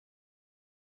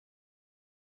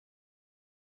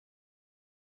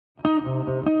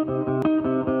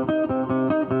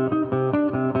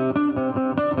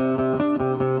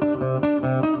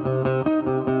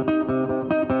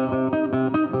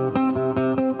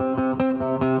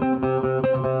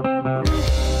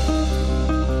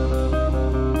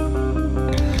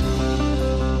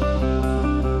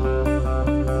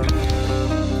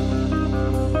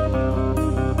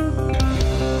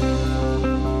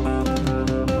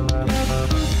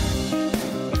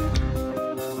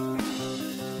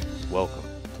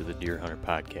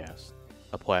Podcast,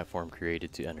 a platform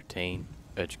created to entertain,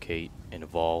 educate, and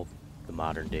evolve the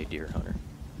modern-day deer hunter.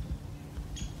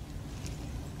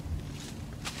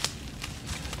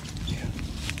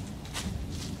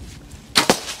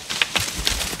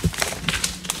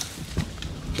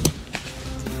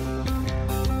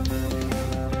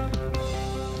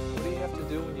 What do you have to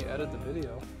do when you edit the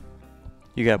video?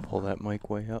 You gotta pull that mic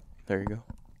way up. There you go.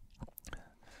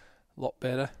 A lot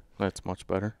better. That's much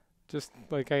better. Just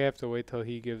like I have to wait till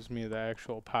he gives me the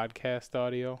actual podcast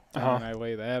audio, and then I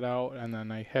lay that out, and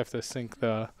then I have to sync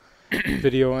the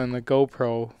video, and the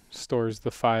GoPro stores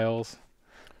the files.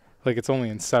 Like it's only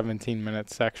in 17-minute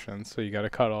sections, so you got to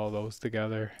cut all those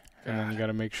together, and then you got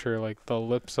to make sure like the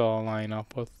lips all line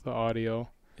up with the audio.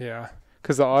 Yeah.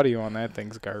 Because the audio on that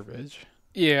thing's garbage.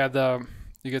 Yeah,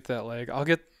 you get that lag. I'll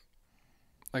get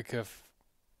like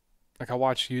I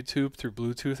watch YouTube through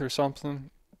Bluetooth or something.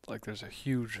 Like there's a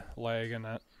huge lag in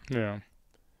it. Yeah.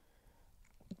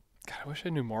 God, I wish I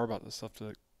knew more about this stuff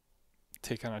to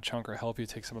take on a chunk or help you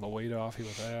take some of the weight off you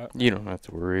with that. You don't have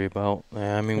to worry about.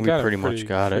 I mean, we got pretty much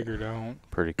got it figured out.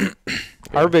 pretty.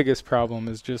 Our biggest problem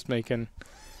is just making,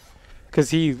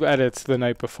 because he edits the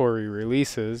night before he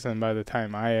releases, and by the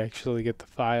time I actually get the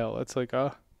file, it's like,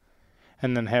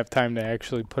 and then have time to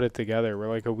actually put it together. We're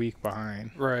like a week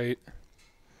behind. Right.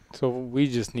 So we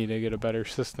just need to get a better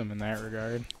system in that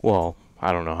regard. Well,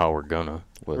 I don't know how we're gonna.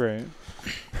 Right.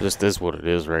 Just is what it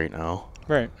is right now.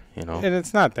 Right. You know. And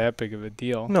it's not that big of a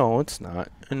deal. No, it's not.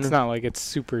 And It's not like it's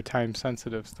super time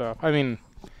sensitive stuff. I mean,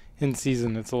 in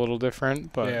season it's a little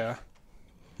different, but Yeah.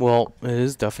 Well, it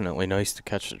is definitely nice to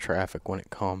catch the traffic when it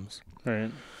comes.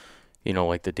 right. You know,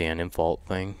 like the Dan Infault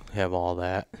thing. Have all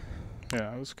that.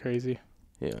 Yeah, it was crazy.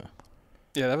 Yeah.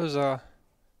 Yeah, that was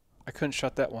I couldn't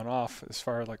shut that one off as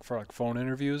far as like for like phone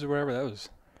interviews or whatever. That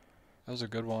was a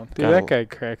good one. Dude, that guy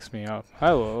cracks me up. I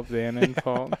love Dan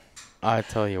Infault. I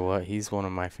tell you what, he's one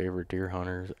of my favorite deer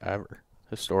hunters ever,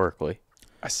 historically.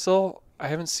 I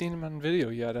haven't seen him on video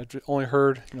yet. I've only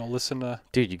heard, listen to.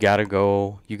 Dude, you gotta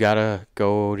go to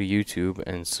YouTube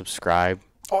and subscribe.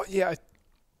 Oh yeah,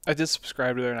 I did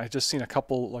subscribe to there, and I just seen a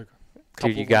couple.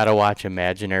 Dude, you gotta watch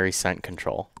Imaginary Scent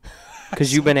Control.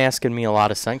 Because you've been asking me a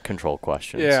lot of scent control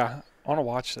questions. Yeah, I want to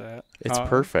watch that. It's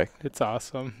perfect. It's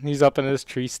awesome. He's up in his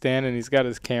tree stand, and he's got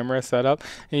his camera set up,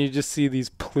 and you just see these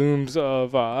plumes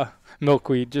of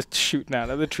milkweed just shooting out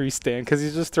of the tree stand because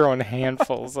he's just throwing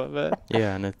handfuls of it.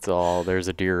 Yeah, and it's all, there's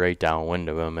a deer right downwind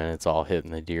of him, and it's all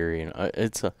hitting the deer. You know,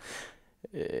 it's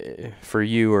for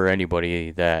you or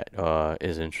anybody that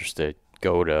is interested,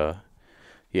 go to,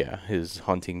 his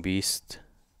Hunting Beast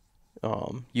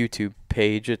YouTube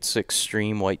page. It's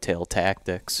Extreme Whitetail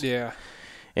Tactics. Yeah.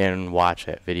 And watch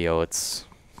that video. It's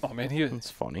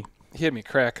funny. He had me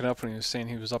cracking up when he was saying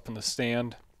he was up in the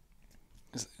stand.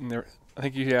 And I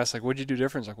think you asked, what'd you do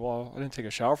different? He's like, well, I didn't take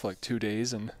a shower for 2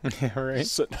 days and yeah, right.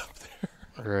 sitting up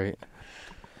there. Right.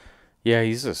 Yeah,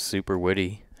 he's just super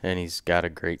witty, and he's got a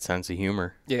great sense of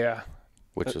humor. Yeah.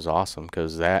 Which is awesome,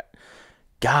 because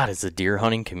God, is the deer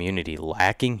hunting community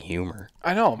lacking humor.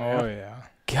 I know, man. Oh, yeah.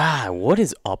 God, what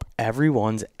is up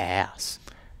everyone's ass?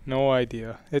 No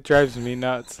idea. It drives me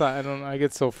nuts. I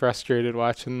get so frustrated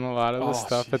watching a lot of this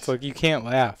stuff. Geez. It's like you can't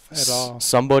laugh at all.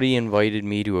 Somebody invited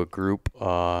me to a group.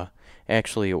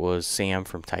 Actually, it was Sam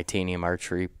from Titanium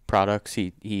Archery Products.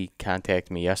 He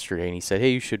contacted me yesterday, and he said,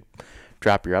 hey, you should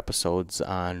drop your episodes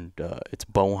on, it's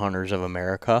Bow Hunters of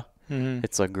America. Mm-hmm.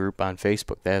 It's a group on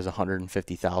Facebook that has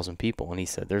 150,000 people. And he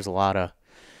said there's a lot of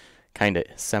kind of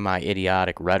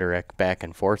semi-idiotic rhetoric back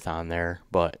and forth on there,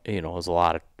 but there's a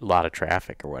lot of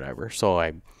traffic or whatever. So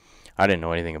I didn't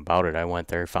know anything about it. I went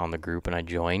there, found the group, and I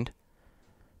joined.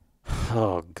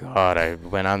 Oh God, I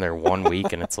went on there 1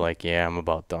 week, and it's like, yeah, I'm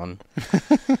about done.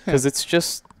 Because it's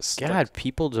just, God,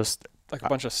 people just like a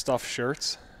bunch of stuffed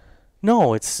shirts.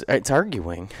 No, it's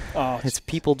arguing. Oh, it's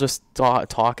people just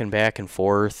talking back and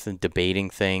forth and debating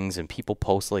things, and people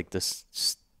post like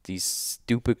these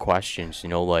stupid questions,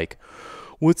 like,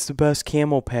 what's the best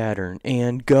camo pattern,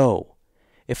 and go.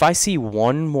 If I see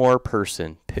one more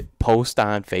person post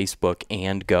on Facebook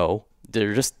and go,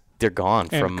 they're gone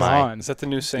and from gone. my. Is that the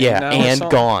new saying yeah, now? and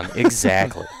gone.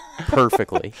 Exactly.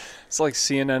 perfectly. It's like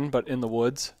CNN, but in the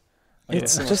woods. Like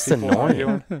It's some just people annoying.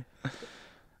 arguing.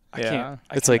 I Yeah. can't.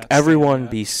 I It's like cannot stand everyone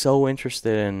that. be so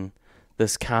interested in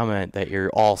this comment that you're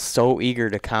all so eager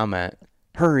to comment.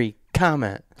 Hurry,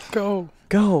 comment, Go.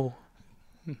 go.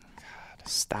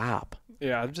 Stop.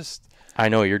 Yeah, I'm just. I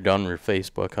know you're done with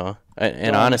Facebook, huh? And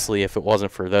Done. honestly, if it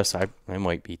wasn't for this, I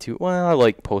might be too. Well, I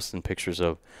like posting pictures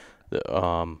of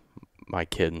the my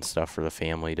kid and stuff for the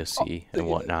family to see and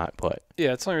whatnot. But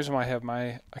Yeah, it's the only reason why I have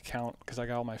my account, because I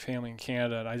got all my family in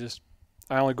Canada, and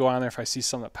I only go on there if I see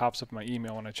something that pops up in my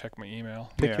email when I check my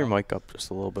email. pick Yeah. your mic up just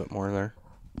a little bit more there.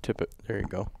 Tip it. There you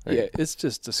go. There Yeah, you- it's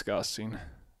just disgusting.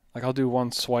 Like, I'll do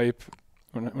one swipe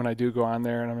when I do go on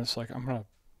there, and I'm just like,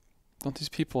 don't these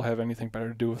people have anything better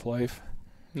to do with life?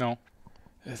 No.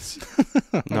 It's,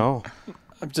 No.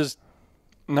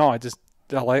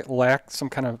 I lack some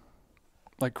kind of,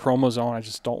 like, chromosome. I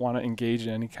just don't want to engage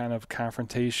in any kind of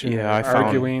confrontation Yeah, or I found-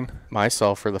 arguing.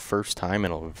 Myself for the first time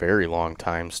in a very long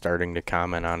time starting to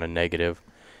comment on a negative.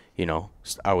 You know,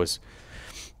 I was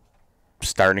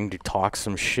starting to talk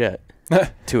some shit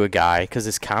to a guy because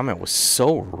his comment was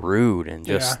so rude and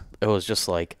just it was just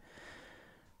like,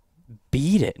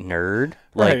 beat it, nerd.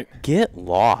 Like, Right. get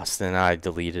lost. And I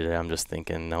deleted it. I'm just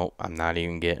thinking, nope, I'm not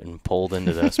even getting pulled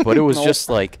into this. But it was Nope. just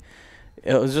like,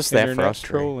 it was just that Internet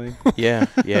frustrating. trolling. Yeah,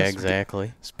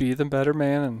 exactly. Just be the better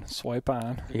man and swipe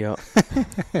on. Yep.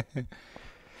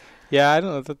 Yeah, I don't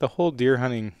know that the whole deer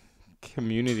hunting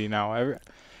community now.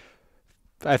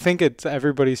 I think it's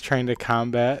everybody's trying to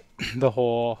combat the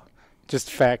whole just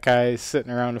fat guys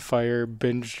sitting around a fire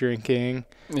binge drinking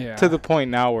Yeah. to the point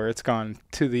now where it's gone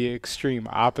to the extreme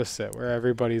opposite, where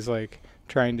everybody's like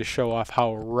trying to show off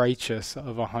how righteous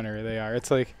of a hunter they are. It's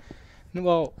like,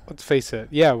 well, let's face it.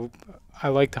 Yeah, I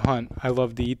like to hunt. I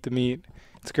love to eat the meat.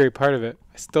 It's a great part of it.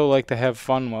 I still like to have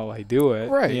fun while I do it.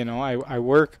 Right. You know, I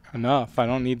work enough. I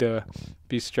don't need to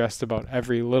be stressed about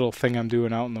every little thing I'm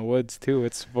doing out in the woods too.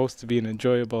 It's supposed to be an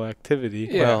enjoyable activity.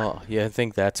 Yeah. Well, yeah, I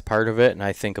think that's part of it, and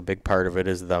I think a big part of it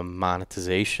is the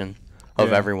monetization of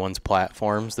Yeah. everyone's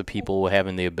platforms. The people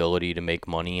having the ability to make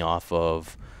money off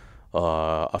of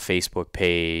a Facebook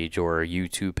page or a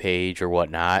YouTube page or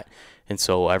whatnot, and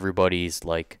so everybody's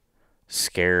like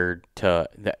scared to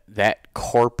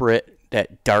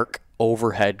that dark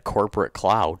overhead corporate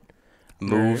cloud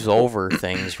moves over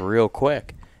things real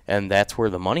quick, and that's where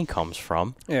the money comes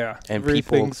from. Yeah. And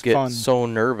people Everything's get fun. so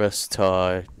nervous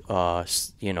to,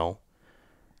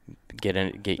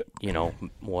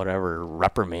 whatever,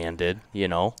 reprimanded,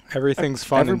 Everything's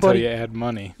fun Everybody- until you add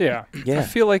money. Yeah. Yeah. I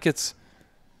feel like it's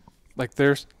like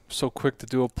they're so quick to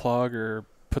do a plug or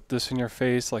put this in your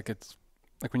face. Like, it's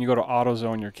like when you go to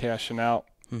AutoZone, you're cashing out,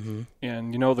 Mm-hmm.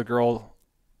 and the girl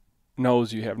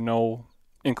knows you have no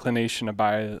inclination to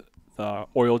buy the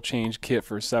oil change kit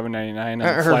for $7.99 and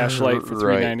a flashlight for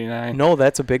Right. $3.99. No,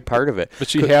 that's a big part of it. But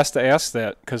she has to ask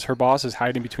that because her boss is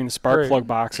hiding between the spark Right. plug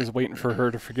boxes, waiting for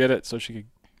her to forget it so she could.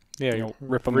 Yeah,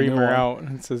 rip 'em a ream new her one. out.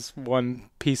 It's this one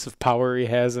piece of power he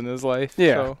has in his life.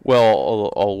 Yeah. So.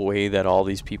 Well, a way that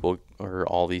people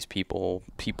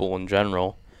in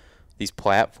general, these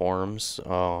platforms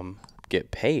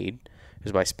get paid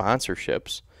is by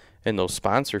sponsorships. And those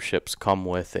sponsorships come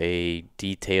with a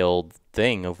detailed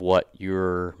thing of what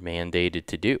you're mandated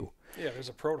to do. Yeah, there's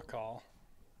a protocol.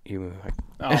 You,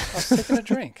 Oh, I was taking a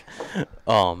drink.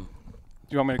 um, Do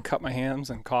you want me to cut my hands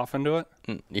and cough into it?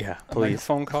 yeah, A please.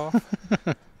 microphone cough?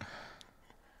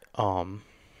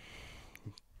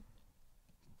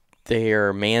 They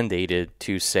are mandated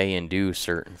to say and do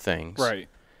certain things. Right.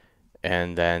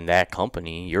 And then that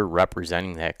company, you're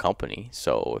representing that company.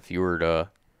 So if you were to,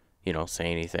 say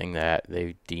anything that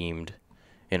they deemed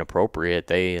inappropriate,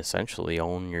 they essentially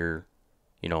own your,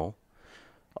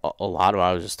 a lot of.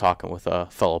 I was just talking with a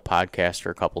fellow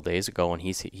podcaster a couple days ago, and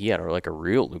he had like a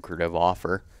real lucrative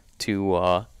offer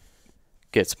to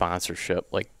get sponsorship,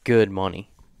 like good money,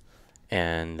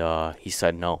 and he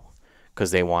said no,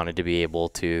 because they wanted to be able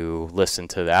to listen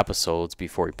to the episodes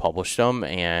before he published them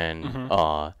and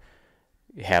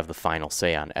have the final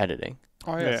say on editing.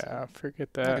 Oh, yeah. Yeah, forget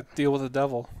Like that. a deal with the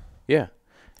devil. Yeah,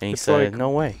 and he It's said like- no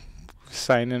way.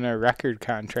 Signing a record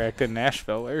contract in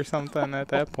Nashville or something at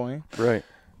that point. Right.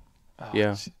 Oh,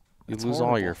 Yeah. it's- You It's lose all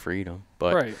horrible. your freedom,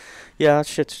 but right. yeah, that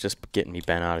shit's just getting me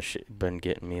bent out of shape. Been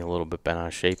getting me a little bit bent out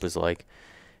of shape. Is like,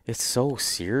 it's so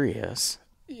serious.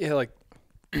 Yeah, like,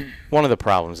 One of the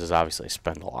problems is obviously I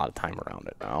spend a lot of time around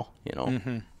it now.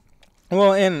 Mm-hmm.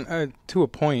 Well, and to a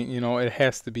point, it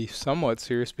has to be somewhat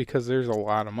serious because there's a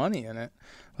lot of money in it.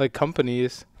 like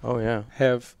companies Oh yeah.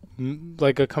 have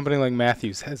like a company like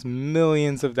Matthews has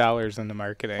millions of dollars into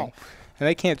marketing. Oh. And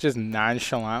they can't just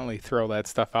nonchalantly throw that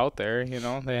stuff out there, you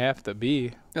know. They have to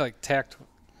be Like right.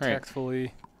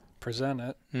 tactfully present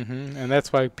it. And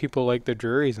that's why people like the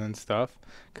Drurys and stuff,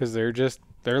 because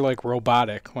they're like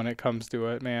robotic when it comes to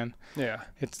it, man. Yeah.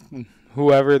 It's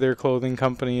whoever their clothing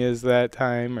company is that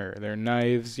time, or their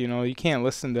knives, you know. You can't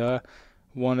listen to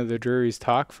one of the Drurys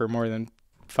talk for more than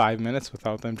 5 minutes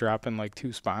without them dropping like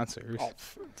 2 sponsors. Oh,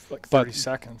 like 30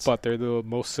 seconds. But they're the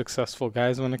most successful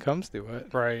guys when it comes to it.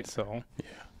 Right. So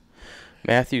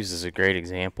Matthews is a great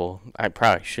example. I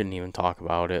probably shouldn't even talk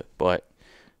about it, but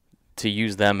to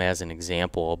use them as an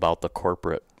example about the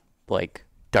corporate, like,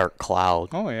 dark cloud.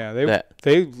 oh yeah,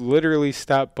 they literally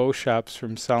stop bow shops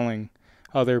from selling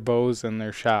other bows in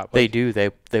their shop. They do.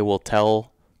 They will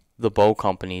tell the bow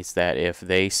companies that if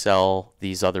they sell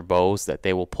these other bows, that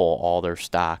they will pull all their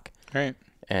stock Right.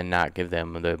 and not give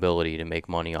them the ability to make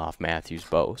money off Matthews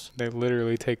bows. They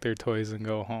literally take their toys and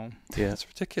go home. Yeah. That's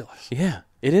ridiculous. Yeah,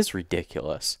 it is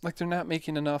ridiculous. Like they're not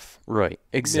making enough Right.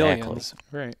 Exactly. millions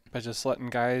Right. by just letting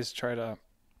guys try to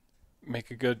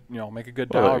make a good Well,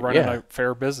 dollar running yeah. a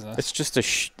fair business. It's just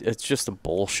it's just a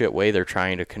bullshit way they're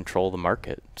trying to control the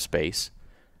market space.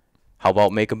 How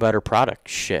about make a better product,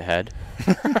 shithead?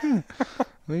 What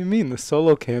do you mean? The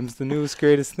solo cam's the newest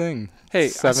greatest thing. Hey,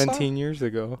 17 years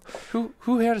ago.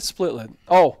 Who had a split lid?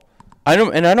 Oh,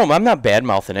 I'm not bad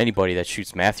mouthing anybody that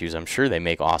shoots Matthews. I'm sure they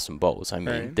make awesome bows. I mean,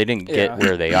 Right. they didn't Yeah. get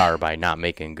where they are by not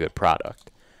making good product.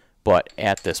 But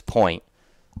at this point,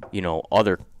 you know,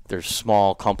 there's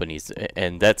small companies,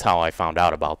 and that's how I found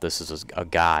out about this. Is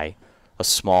a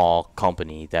small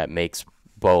company that makes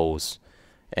bows,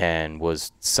 and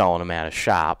was selling them at a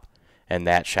shop, and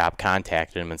that shop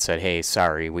contacted him and said, "Hey,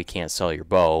 sorry, we can't sell your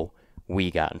bow.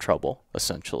 We got in trouble,"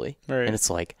 essentially. Right. And it's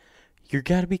like, you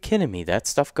got to be kidding me. That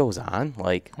stuff goes on.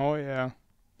 Like, Oh yeah.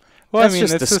 Well, That's I mean,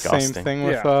 just it's the disgusting. same thing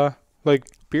with Yeah. like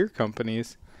beer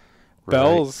companies. right.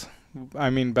 Bell's. I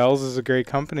mean, Bell's is a great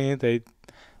company. They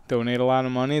donate a lot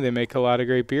of money. They make a lot of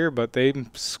great beer, but they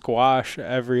squash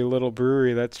every little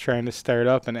brewery that's trying to start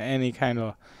up, and any kind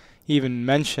of even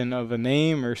mention of a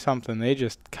name or something. They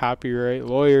just copyright,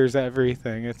 lawyers,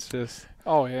 everything. It's just,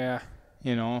 oh yeah.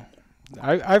 you know,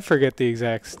 I forget the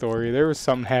exact story. There was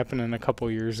something happening a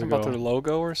couple years Something ago. about their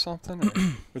logo or something? Or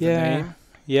with Yeah. the name?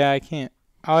 Yeah, I can't.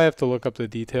 I'll have to look up the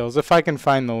details. If I can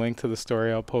find the link to the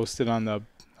story, I'll post it on the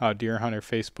Deer Hunter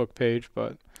Facebook page.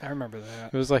 But I remember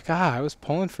that. it was like, I was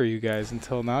pulling for you guys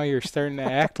until now you're starting to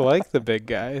act like the big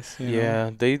guys. You know? Yeah,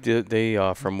 they did.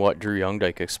 From what Drew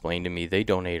Youngdyke explained to me, they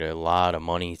donate a lot of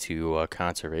money to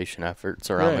conservation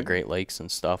efforts around the Right. Great Lakes and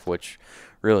stuff, which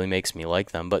really makes me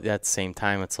like them. But at the same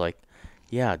time, it's like,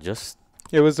 yeah, just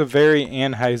It was a very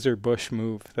Anheuser-Busch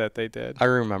move that they did. I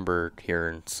remember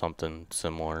hearing something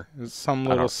similar. It was some I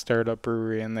little don't- startup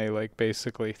brewery, and they like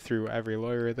basically threw every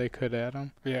lawyer they could at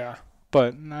them. Yeah.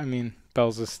 But I mean,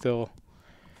 Bell's is still,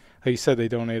 like you said, they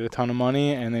donate a ton of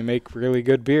money and they make really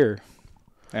good beer,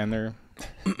 and they're.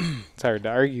 It's hard to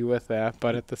argue with that,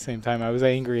 but at the same time, I was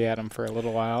angry at them for a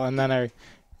little while, and then I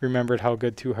remembered how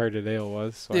good Two Hearted Ale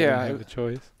was, so Yeah, I didn't have a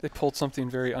choice. They pulled something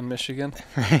very un-Michigan.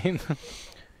 Right?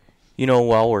 You know,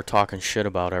 while we're talking shit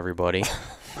about everybody,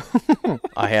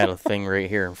 I had a thing right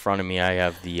here in front of me. I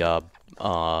have the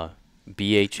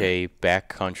BHA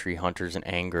Backcountry Hunters and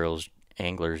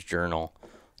Anglers Journal.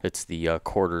 It's the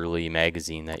quarterly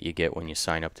magazine that you get when you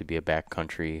sign up to be a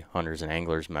Backcountry Hunters and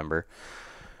Anglers member.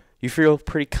 You feel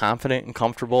pretty confident and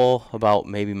comfortable about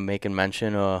maybe making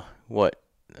mention of what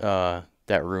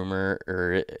that rumor,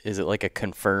 or is it like a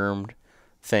confirmed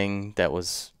thing that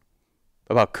was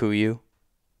about Kuyu?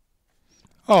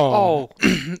 Oh,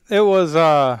 it was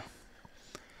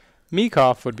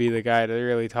Meekoff would be the guy to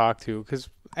really talk to, because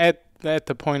at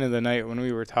the point of the night when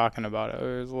we were talking about it,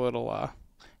 I was a little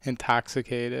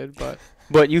intoxicated, but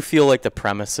But you feel like the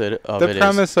premise of it the is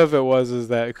premise of it was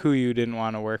that Kuyu didn't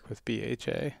want to work with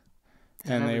BHA,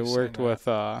 and they remember you saying worked that. with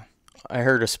I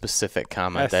heard a specific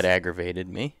comment that aggravated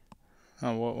me.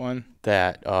 what one?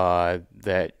 That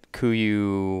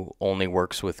Kuyu only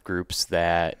works with groups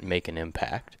that make an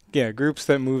impact. Yeah, groups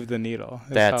that move the needle.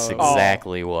 is That's how it,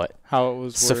 exactly what how it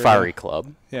was worded. Safari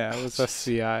Club. Yeah, it was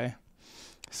SCI.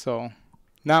 So,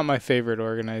 not my favorite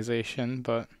organization,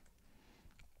 but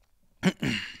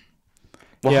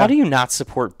Well, Yeah. how do you not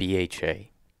support BHA?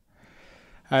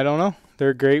 I don't know. They're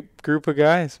a great group of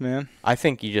guys, man. I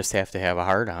think you just have to have a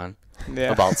heart on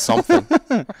Yeah. about something.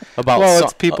 About well,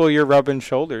 it's people you're rubbing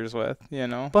shoulders with, you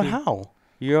know. But how?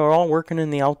 You're all working in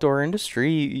the outdoor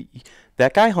industry.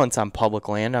 That guy hunts on public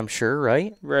land, I'm sure,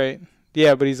 right? Right.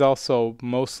 Yeah, but he's also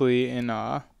mostly in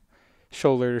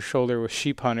shoulder to shoulder with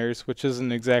sheep hunters, which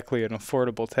isn't exactly an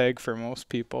affordable tag for most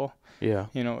people. Yeah.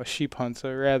 You know, a sheep hunt's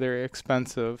a rather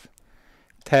expensive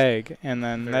tag, and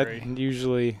then Very. that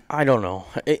usually, I don't know.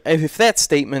 If that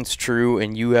statement's true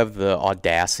and you have the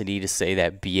audacity to say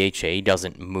that BHA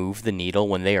doesn't move the needle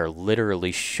when they are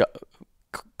literally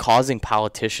causing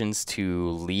politicians to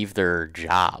leave their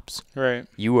jobs, right,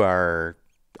 you are,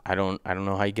 I don't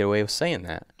know how you get away with saying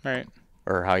that right,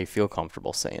 or how you feel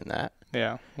comfortable saying that.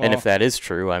 yeah. And if that is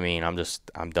true, I mean,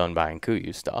 I'm done buying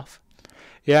KUIU stuff.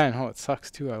 Yeah, I know, it sucks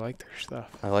too. I like their stuff.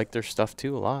 I like their stuff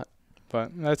too a lot.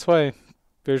 But that's why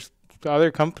there's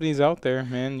other companies out there,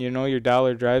 man. You know, your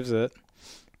dollar drives it.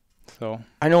 So,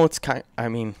 I know it's I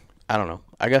mean, I don't know.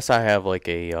 I guess I have like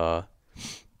I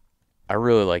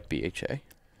really like BHA.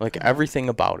 Like everything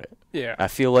about it. Yeah. I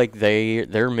feel like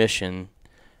their mission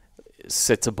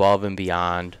sits above and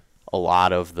beyond a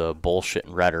lot of the bullshit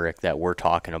and rhetoric that we're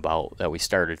talking about, that we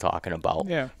started talking about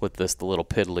yeah. with the little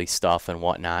piddly stuff and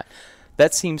whatnot.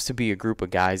 That seems to be a group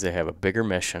of guys that have a bigger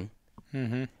mission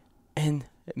Mm-hmm. and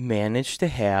manage to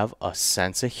have a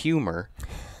sense of humor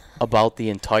about the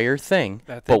entire thing.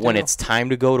 That they But when do. it's time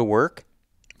to go to work,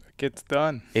 It gets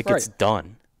done. it gets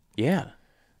done. Yeah.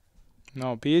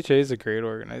 No, BHA is a great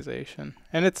organization.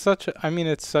 And it's such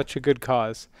a good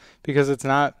cause because it's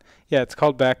not, it's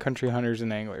called Backcountry Hunters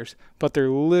and Anglers, but they're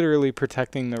literally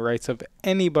protecting the rights of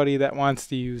anybody that wants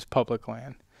to use public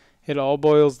land. It all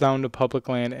boils down to public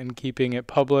land and keeping it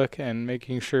public and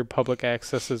making sure public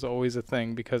access is always a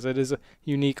thing because it is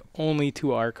unique only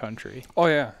to our country. Oh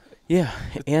yeah. Yeah,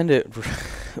 and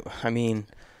I mean,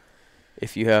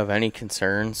 if you have any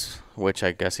concerns, which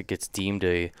I guess it gets deemed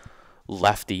a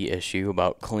lefty issue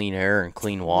about clean air and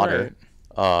clean water,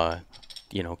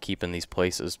 keeping these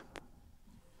places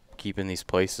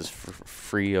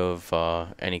free of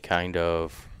any kind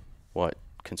of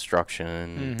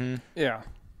construction. Mm-hmm. Yeah.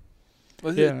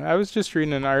 Was Yeah, I was just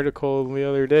reading an article the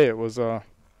other day. It was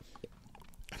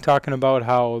talking about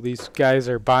how these guys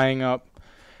are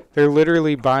they're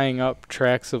literally buying up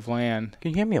tracts of land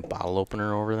Can you hand me a bottle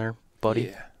opener over there, buddy?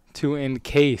 Yeah. to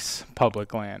encase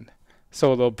public land.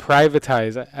 So they'll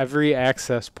privatize every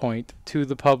access point to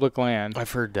the public land.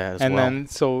 I've heard that as And well. then,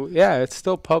 it's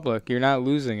still public. You're not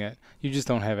losing it. You just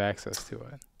don't have access to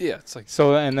it. Yeah. It's like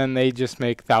So, and then they just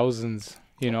make thousands,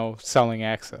 selling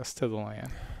access to the land,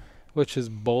 which is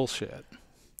bullshit.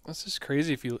 that's just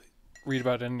crazy if you read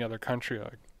about any other country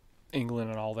like England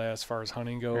and all that as far as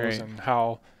hunting goes Right. and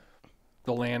how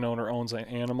the landowner owns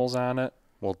animals on it.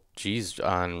 Well, geez,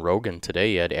 on Rogan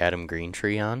today, you had Adam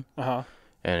Greentree on,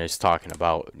 and it's talking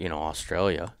about,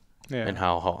 Australia Yeah. and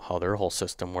how their whole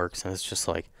system works. And it's just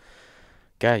like,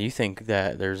 God, you think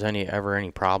that there's ever any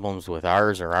problems with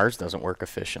ours, or ours doesn't work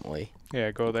efficiently?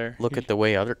 Yeah, go there. Look at the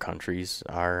way other countries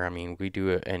are. I mean, we do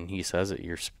it, and he says that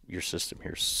your system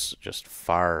here is just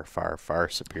far, far, far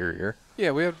superior.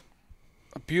 Yeah, we have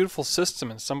a beautiful system,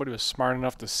 and somebody was smart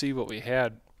enough to see what we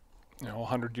had,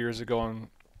 100 years ago, and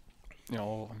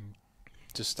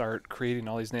just start creating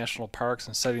all these national parks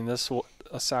and setting this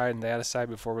aside and that aside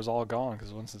before it was all gone.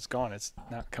 Because once it's gone, it's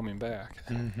not coming back.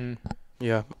 Mm-hmm.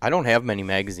 Yeah, I don't have many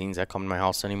magazines that come to my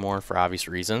house anymore for obvious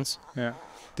reasons. Yeah.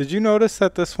 Did you notice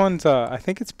that this one's, I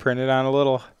think it's printed on a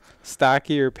little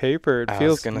stockier paper. It I was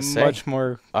feels gonna say. much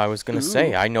more, I was going to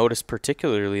say, I noticed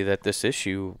particularly that this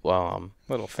issue,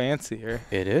 little fancier.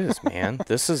 it is, man.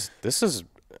 This is, that's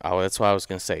what I was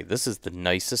going to say. This is the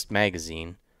nicest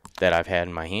magazine that I've had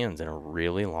in my hands in a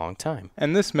really long time.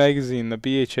 And this magazine, the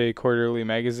BHA Quarterly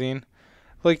Magazine,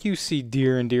 like you see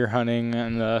deer and deer hunting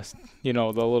and the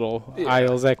little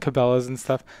aisles at Cabela's and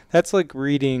stuff. That's like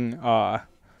reading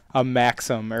a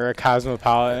Maxim or a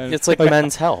Cosmopolitan. It's like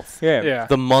Men's Health. Yeah. Yeah.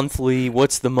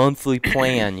 What's the monthly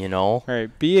plan,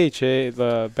 Right. BHA,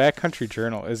 the Backcountry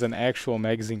Journal, is an actual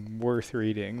magazine worth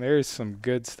reading. There's some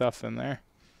good stuff in there.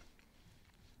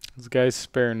 These guys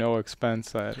spare no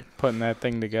expense at putting that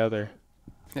thing together.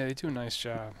 Yeah, they do a nice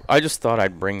job. I just thought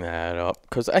I'd bring that up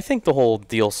because I think the whole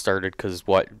deal started because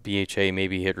BHA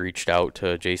maybe had reached out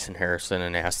to Jason Harrison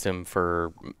and asked him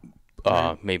for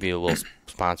maybe a little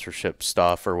sponsorship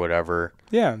stuff or whatever.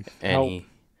 Yeah. And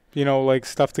like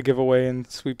stuff to give away in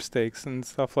sweepstakes and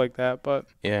stuff like that. But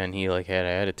and he like had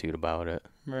an attitude about it.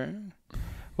 right.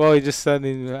 Well, he just said,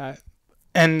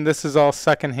 and this is all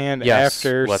secondhand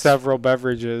after several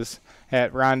beverages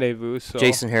at Rendezvous. So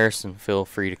Jason Harrison, feel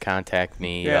free to contact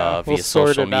me we'll via sort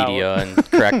social it out. media and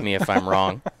correct me if I'm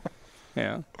wrong.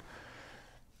 Yeah.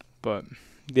 But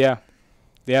that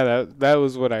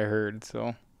was what I heard.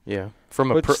 So Yeah, from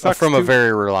Which sucks a too.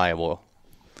 very reliable.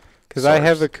 because I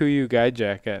have source. a KUIU guide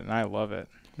jacket and I love it.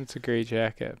 It's a great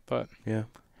jacket, but Yeah.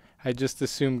 I just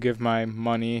assume give my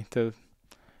money to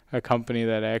a company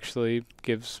that actually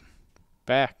gives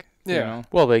back. Yeah. You know?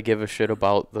 Well, they give a shit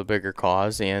about the bigger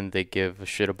cause, and they give a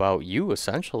shit about you,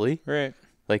 essentially. Right.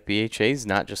 Like, BHA's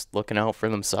not just looking out for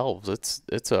themselves.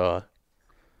 It's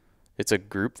a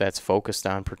group that's focused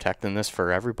on protecting this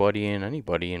for everybody and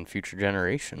anybody in future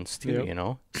generations, too, Yep. you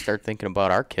know? Start thinking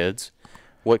about our kids.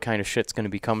 What kind of shit's going to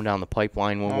be coming down the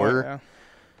pipeline when we're, Yeah.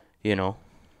 you know?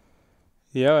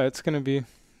 Yeah, it's going to be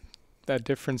that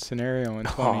different scenario in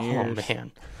 20 years. Oh,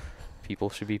 man. People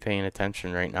should be paying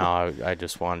attention right now. I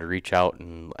just wanted to reach out,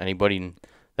 and anybody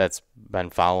that's been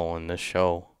following this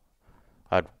show,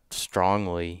 I'd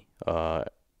strongly,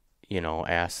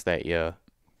 ask that you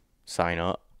sign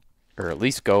up, or at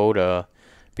least go to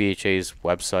BHA's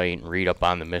website and read up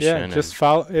on the mission. Yeah, just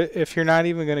follow. If you're not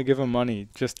even going to give them money,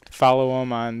 just follow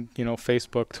them on,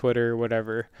 Facebook, Twitter,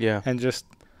 whatever. Yeah. And just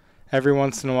every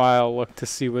once in a while look to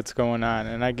see what's going on.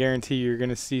 And I guarantee you're going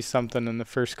to see something in the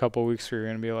first couple of weeks where you're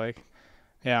going to be like,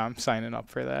 yeah, I'm signing up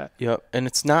for that. Yep. And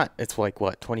it's like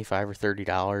what, $25 or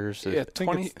 $30? Yeah, I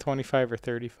think it's 25 or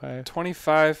 35.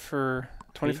 25 for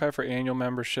annual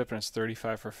membership, and it's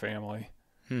 35 for family.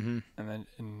 Mm-hmm. And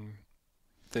then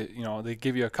they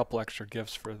give you a couple extra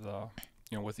gifts for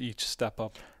with each step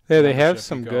up. Yeah, they have membership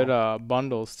some you good go.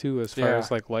 bundles too, as far Yeah.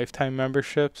 as like lifetime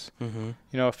memberships. Mm-hmm.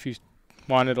 If you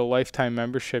wanted a lifetime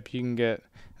membership, you can get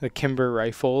the Kimber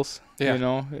rifles.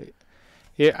 Yeah.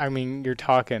 Yeah, I mean, you're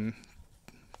talking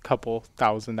couple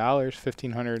 $1,000,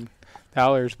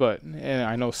 $1,500, but and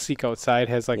I know Seek Outside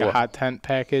has like a hot tent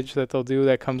package that they'll do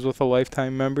that comes with a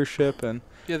lifetime membership. And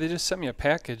Yeah, they just sent me a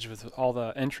package with all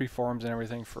the entry forms and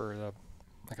everything for a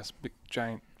big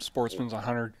giant Sportsman's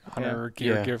 100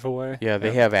 gear Yeah. giveaway. Yeah,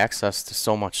 they have access to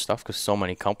so much stuff because so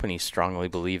many companies strongly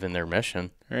believe in their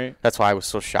mission. right, That's why I was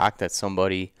so shocked that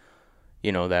somebody,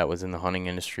 that was in the hunting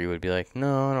industry would be like,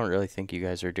 no, I don't really think you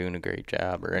guys are doing a great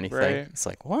job or anything. Right. It's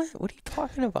like, what? What are you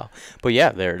talking about? But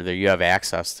yeah, there you have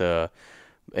access to,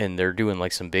 and they're doing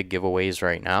like some big giveaways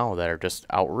right now that are just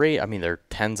outrageous. I mean, they're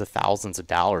tens of thousands of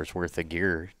dollars worth of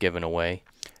gear given away.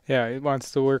 yeah, it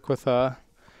wants to work with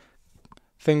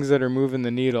things that are moving the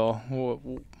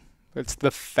needle. It's the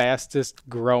fastest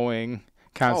growing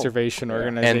conservation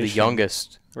organization And the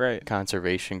youngest right.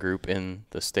 conservation group in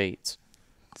the States.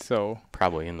 So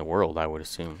Probably in the world, I would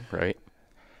assume, right?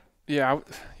 Yeah, I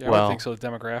Well, would think so. The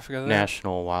demographic of that.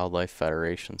 National Wildlife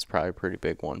Federation's probably a pretty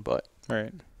big one, but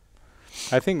right,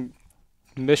 I think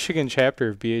Michigan chapter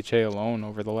of BHA alone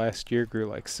over the last year grew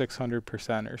like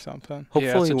 600% or something. Yeah,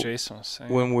 that's hopefully what Jason was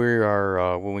saying. when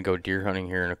we go deer hunting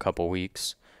here in a couple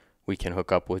weeks, we can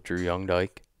hook up with Drew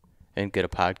Youngdyke and get a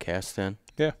podcast in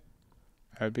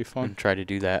That'd be fun. and try to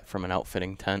do that from an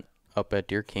outfitting tent up at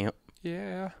deer camp.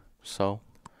 Yeah. So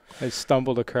I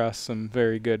stumbled across some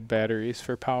very good batteries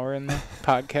for power in the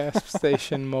podcast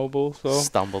station mobile. So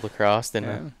stumbled across, didn't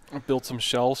yeah. it? I built some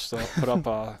shelves to put up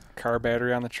a car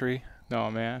battery on the tree.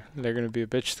 No man, they're gonna be a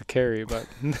bitch to carry, but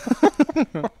Get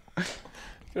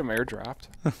them airdropped.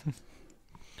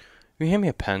 Will you hand me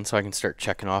a pen so I can start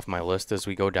checking off my list as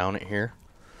we go down it here?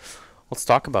 Let's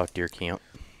talk about deer camp.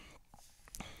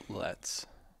 Let's.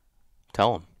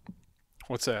 Tell him.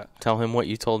 What's that? Tell him what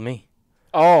you told me.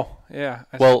 Oh, yeah.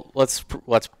 Well, let's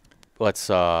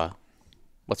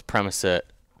premise it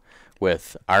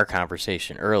with our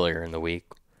conversation earlier in the week,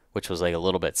 which was like a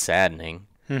little bit saddening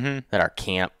that our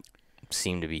camp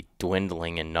seemed to be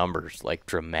dwindling in numbers like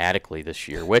dramatically this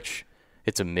year, which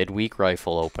it's a midweek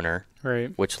rifle opener,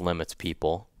 right. which limits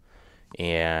people.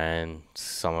 And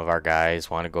some of our guys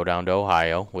want to go down to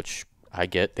Ohio, which I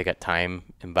get. They got time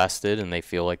invested and they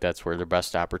feel like that's where their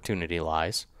best opportunity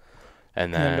lies.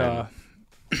 And then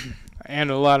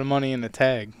And a lot of money in the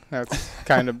tag. That's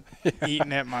kind of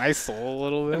eating at my soul a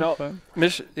little bit. But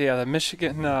the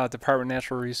Michigan Department of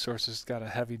Natural Resources got a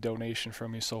heavy donation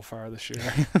from me so far this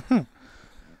year.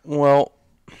 well,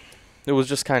 it was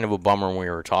just kind of a bummer when we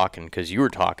were talking because you were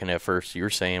talking at first. You were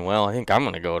saying, well, I think I'm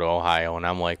going to go to Ohio. And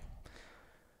I'm like,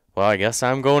 well, I guess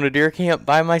I'm going to deer camp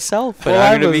by myself. But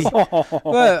I'm going to be.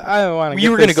 Well, I don't want to.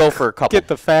 You were going to go for a couple. Get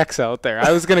the facts out there.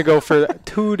 I was going to go for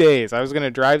 2 days. I was going to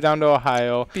drive down to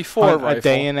Ohio Before hunt rifle. a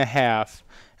day and a half,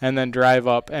 and then drive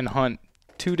up and hunt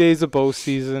 2 days of bow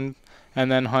season,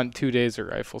 and then hunt 2 days of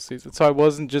rifle season. So I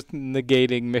wasn't just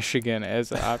negating Michigan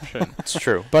as an option. It's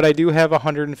true. But I do have a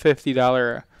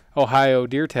 $150 Ohio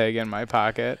deer tag in my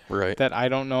pocket Right. that I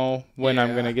don't know when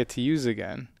I'm going to get to use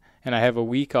again, and I have a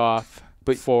week off.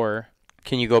 But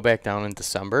can you go back down in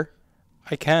December?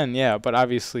 I can, yeah, but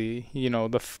obviously,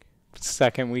 the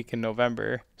second week in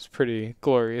November is pretty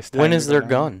glorious time. When to is go their down.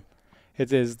 gun?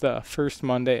 It is the first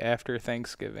Monday after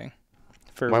Thanksgiving.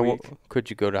 for a week. Could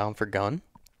you go down for gun?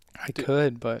 I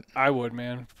could, but I would,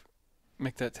 man.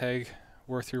 Make that tag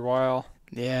worth your while.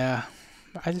 yeah,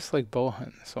 I just like bow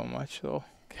hunting so much though.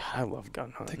 God, I love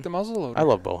gun hunting. Take the muzzle loader. I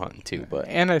love bow hunting too, but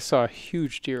And I saw a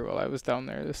huge deer while I was down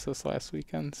there this last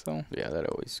weekend. So yeah, that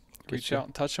always reach out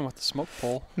and touch him with the smoke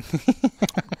pole.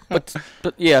 but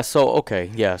yeah, so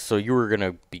so you were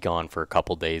gonna be gone for a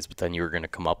couple days, but then you were gonna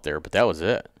come up there, but that was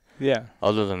it. yeah,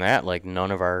 Other than that, like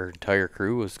none of our entire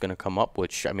crew was gonna come up.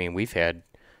 Which I mean, we've had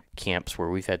camps where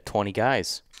we've had 20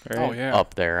 guys right? Oh yeah.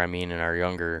 up there. I mean, in our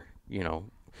younger,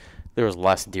 there was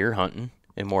less deer hunting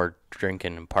and more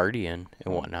drinking and partying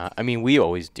and whatnot. I mean, we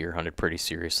always deer hunted pretty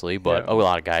seriously, but Yeah. a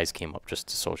lot of guys came up just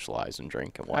to socialize and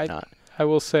drink and whatnot. I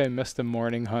will say I missed a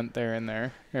morning hunt there and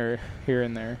there, or here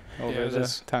and there over Yeah, the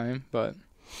that's- time, but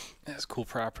It's cool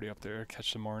property up there.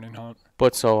 Catch the morning hunt.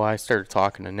 But so I started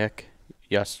talking to Nick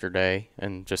yesterday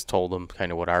and just told him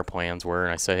kind of what our plans were.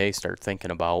 And I said, hey, start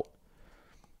thinking about,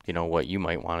 what you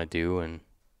might want to do. And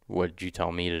what did you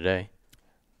tell me today?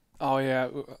 Oh yeah.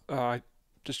 I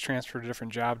just transferred a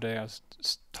different job day. I was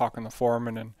just talking to the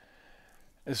foreman, and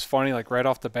it's funny. Like right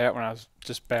off the bat, when I was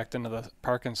just backed into the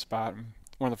parking spot, and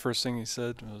one of the first things he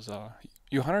said was,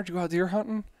 "You hunter? Did you go out deer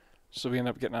hunting?" So we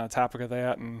ended up getting on the topic of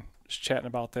that and just chatting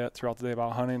about that throughout the day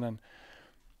about hunting. And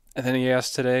then he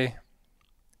asked today,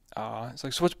 it's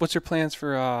like, so what's your plans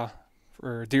for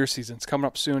deer season? It's coming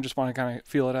up soon. Just want to kind of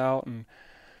feel it out.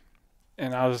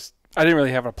 And I didn't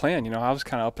really have a plan. I was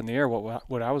kind of up in the air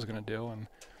what I was gonna do. And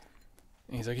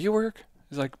he's like, you work?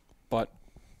 He's like, but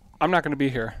I'm not gonna be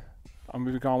here. I'm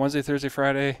gonna be gone Wednesday, Thursday,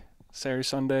 Friday, Saturday,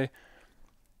 Sunday.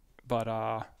 But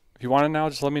if you want it now,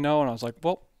 just let me know. And I was like,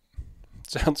 well,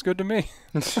 sounds good to me.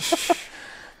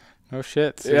 no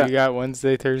shit. So Yeah. you got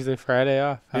Wednesday, Thursday, Friday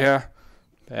off. Huh? Yeah.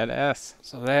 Badass.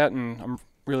 So that, and I'm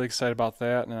really excited about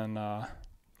that. And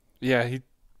yeah,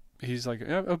 he's like,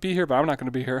 yeah, I'll be here, but I'm not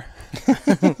going to be here.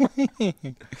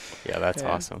 Yeah, that's Yeah.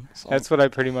 awesome. So That's what I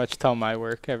pretty much tell my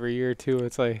work every year too.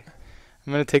 It's like,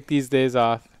 I'm gonna take these days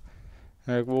off.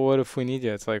 They're like, well, what if we need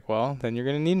you? It's like, well, then you're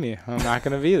gonna need me. I'm not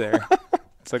gonna be there.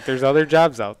 It's like there's other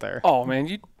jobs out there. oh man,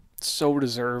 you so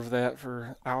deserve that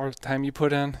for hours time you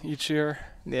put in each year.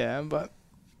 Yeah, but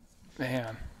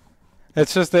Man,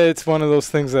 it's just that it's one of those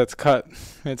things that's cut.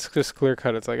 It's just clear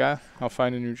cut. It's like, I'll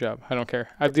find a new job. I don't care.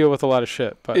 I deal with a lot of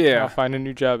shit, but Yeah. I'll find a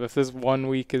new job. If this 1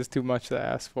 week is too much to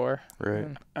ask for. Right.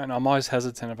 and I'm always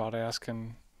hesitant about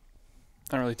asking.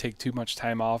 I don't really take too much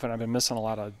time off, and I've been missing a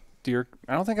lot of deer.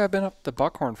 I don't think I've been up to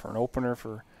Buckhorn for an opener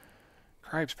for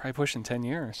cripes, probably pushing 10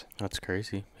 years. That's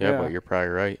crazy. Yeah, Yeah. but you're probably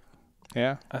right.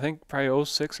 Yeah. I think probably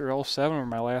 06 or 07 were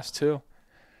my last two.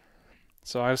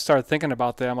 So I started thinking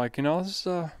about that. I'm like, this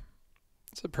is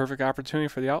it's a perfect opportunity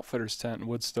for the outfitters tent in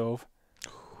Wood Stove.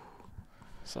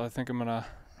 So I think I'm gonna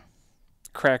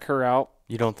crack her out.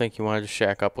 You don't think you wanted to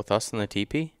shack up with us in the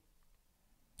teepee?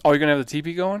 Oh, you're gonna have the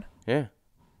teepee going? Yeah.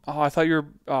 Oh, I thought you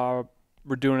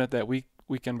were doing it that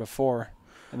weekend before,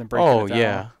 and then breaking Oh, it down.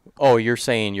 yeah. Oh, you're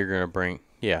saying you're going to bring,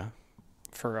 yeah.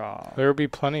 For There will be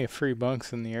plenty of free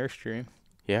bunks in the Airstream.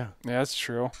 Yeah. yeah, that's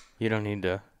true. You don't need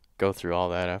to go through all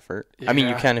that effort. I mean,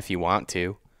 you Yeah. can if you want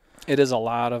to. It is a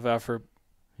lot of effort,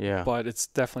 Yeah. but it's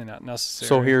definitely not necessary.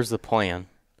 So here's the plan.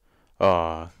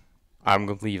 I'm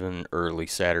leaving early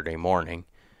Saturday morning.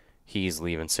 He's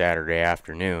leaving Saturday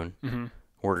afternoon. Mm-hmm.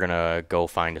 We're going to go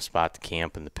find a spot to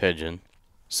camp in the Pigeon,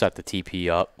 set the teepee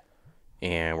up,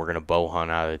 and we're going to bow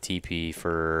hunt out of the teepee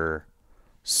for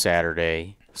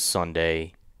Saturday,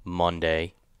 Sunday,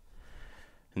 Monday.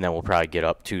 And then we'll probably get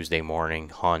up Tuesday morning,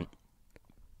 hunt,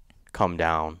 come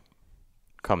down,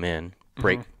 come in,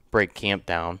 break camp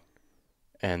down,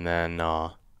 and then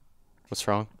what's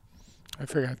wrong? I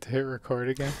forgot to hit record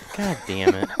again. God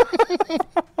damn it.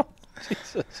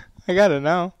 Jesus. I got it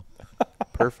now.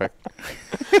 Perfect.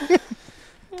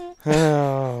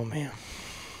 Oh, man.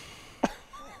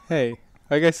 Hey,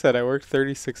 like I said, I worked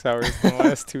 36 hours in the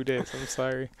last 2 days. I'm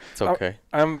sorry. It's okay.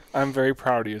 I'm very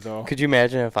proud of you though. Could you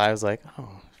imagine if I was like,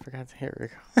 oh, I forgot to hit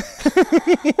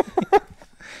record?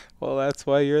 Well, that's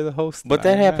why you're the host. But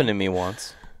that happened to me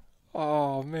once.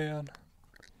 Oh man.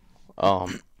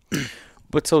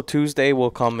 But so Tuesday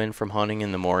we'll come in from hunting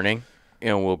in the morning,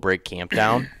 and we'll break camp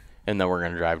down, and then we're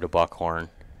going to drive to Buckhorn.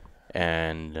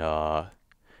 And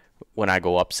when I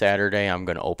go up Saturday, I'm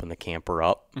going to open the camper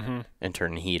up and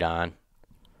turn the heat on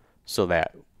so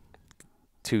that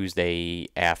Tuesday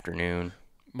afternoon,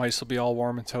 Mice will be all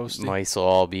warm and toasty. mice will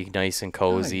all be nice and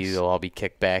cozy. Nice. They'll all be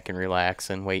kicked back and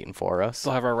relaxing, waiting for us.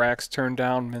 They'll have our racks turned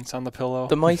down, mints on the pillow.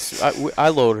 The mice, I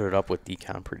loaded it up with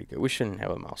decon pretty good. We shouldn't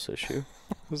have a mouse issue.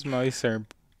 Those mice are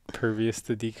pervious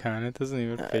to decon. It doesn't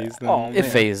even phase them. oh, It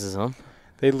man. phases them.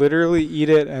 They literally eat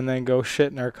it and then go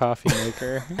shit in our coffee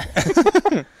maker.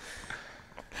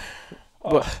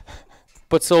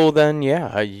 But so then,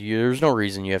 yeah, there's no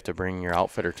reason you have to bring your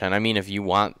outfitter tent. I mean, if you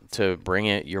want to bring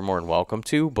it, you're more than welcome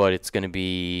to, but it's going to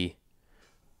be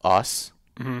us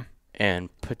and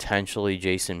potentially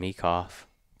Jason Meekoff.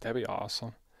 That'd be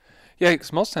awesome. Yeah,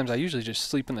 because most times I usually just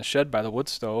sleep in the shed by the wood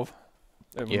stove.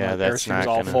 Yeah, that's not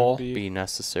going to be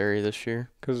necessary this year.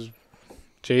 Because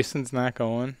Jason's not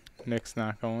going. Nick's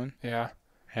not going. Yeah.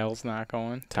 Hal's not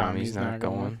going. Tommy's not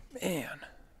going. Man.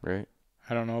 Right.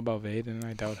 I don't know about Vaden.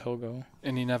 I doubt he'll go.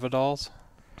 Any Nevadals?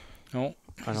 No.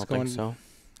 I don't think so.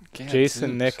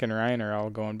 Jason, Nick, and Ryan are all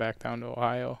going back down to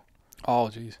Ohio. Oh,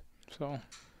 jeez. So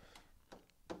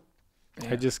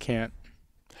yeah. I just can't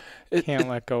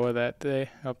let go of that day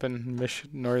up in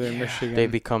northern Michigan. They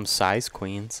become size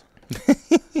queens.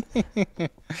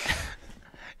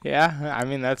 Yeah, I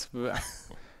mean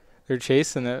they're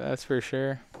chasing it. That's for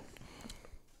sure.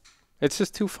 It's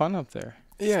just too fun up there.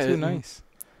 It's too nice.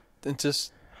 And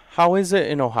just how is it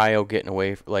in Ohio getting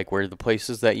away? Like, where the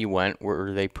places that you went,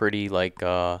 were they pretty like?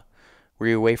 Were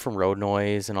you away from road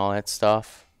noise and all that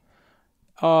stuff?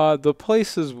 The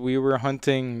places we were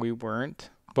hunting, we weren't,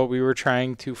 but we were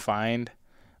trying to find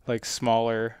like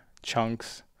smaller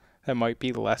chunks that might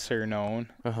be lesser known.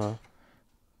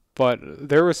 But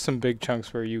there was some big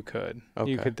chunks where you could. Okay.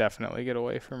 You could definitely get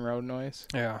away from road noise.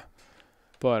 Yeah.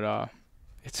 But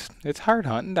it's hard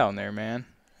hunting down there, man.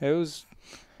 Was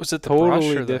it the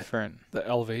totally brush or different? The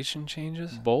elevation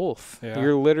changes? Both. Yeah.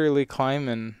 You're literally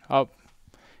climbing up,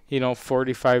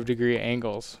 45-degree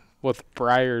angles with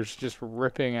briars just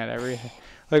ripping at everything.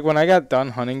 Like when I got done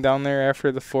hunting down there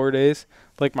after the 4 days,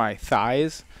 like my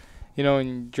thighs, and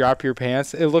you drop your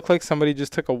pants, it looked like somebody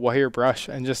just took a wire brush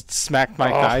and just smacked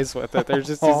my thighs with it. There's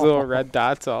just these little red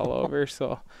dots all over.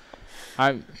 So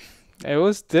it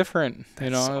was different,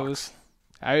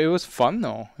 It was fun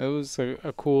though. It was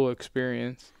a cool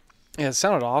experience. Yeah, it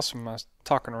sounded awesome. I was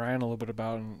talking to Ryan a little bit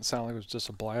about it, and it sounded like it was just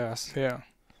a blast. Yeah.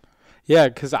 Yeah,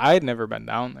 because I had never been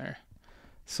down there.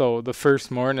 So the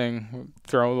first morning,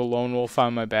 throw the lone wolf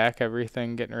on my back,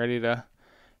 everything, getting ready to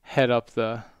head up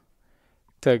to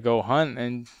go hunt.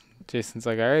 And Jason's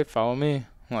like, all right, follow me.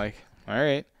 I'm like, all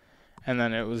right. And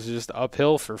then it was just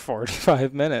uphill for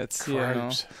 45 minutes.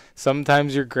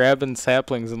 Sometimes you're grabbing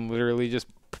saplings and literally just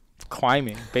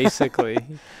climbing, basically.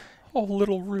 Oh,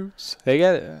 little roots. They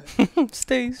got it.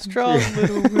 Stay strong,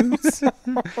 little roots.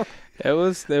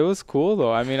 It was cool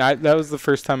though. I mean, that was the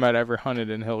first time I'd ever hunted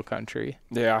in hill country.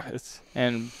 Yeah,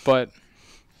 but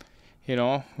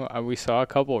we saw a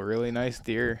couple really nice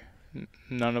deer.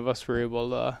 None of us were able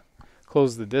to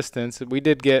close the distance. We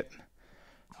did get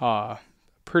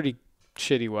pretty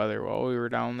shitty weather while we were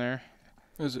down there.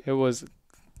 It was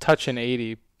touching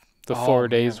 80 the 4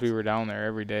 days we were down there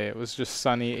every day. It was just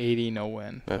sunny, 80, no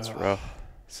wind. That's rough.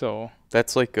 So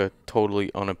that's like a totally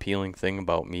unappealing thing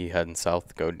about me heading south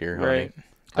to go deer hunting. Right.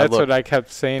 That's what I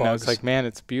kept saying. Bugs. I was like, man,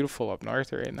 it's beautiful up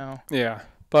north right now. Yeah.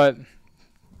 But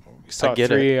we saw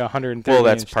 130. Well,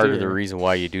 that's part of the reason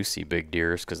why you do see big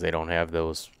deer is because they don't have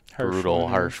those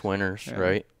harsh winters,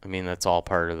 right? I mean, that's all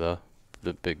part of the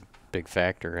big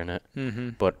factor in it. Mm-hmm.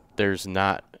 But there's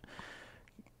not.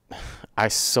 I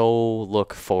so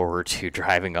look forward to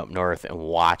driving up north and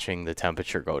watching the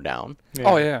temperature go down. Yeah.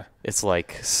 Oh yeah, it's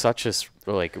like such a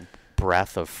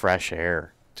breath of fresh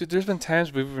air. Dude, there's been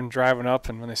times we've been driving up,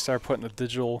 and when they start putting the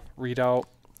digital readout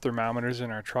thermometers in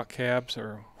our truck cabs,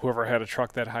 or whoever had a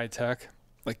truck that high tech,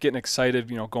 like getting excited,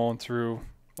 going through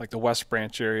like the West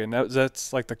Branch area, and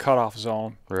that's like the cutoff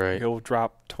zone. Right. It'll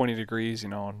drop 20 degrees,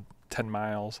 in 10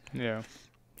 miles. Yeah.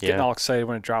 Getting all excited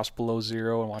when it drops below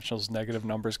zero and watching those negative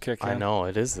numbers kick in. I know,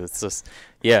 it is. It's just,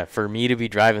 for me to be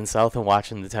driving south and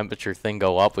watching the temperature thing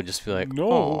go up would just be like,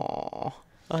 oh,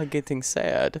 I'm getting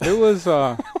sad. It was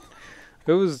the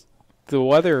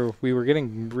weather we were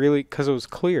getting really, because it was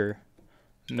clear.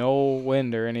 No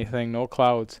wind or anything, no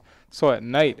clouds. So at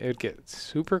night, it would get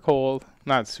super cold.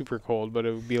 Not super cold, but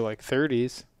it would be like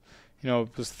 30s. It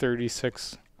was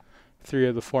 36 3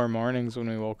 of the 4 mornings when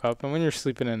we woke up. And when you're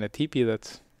sleeping in a teepee,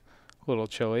 that's a little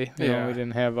chilly. We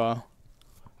didn't have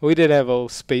we did have a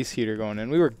space heater going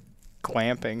in. We were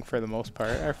glamping for the most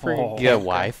part. You had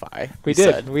Wi-Fi. We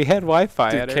did. We had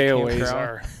Wi-Fi at our KOAs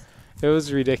are. It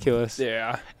was ridiculous.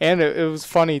 Yeah. And it was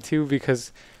funny too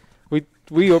because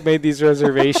we made these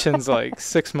reservations like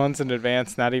 6 months in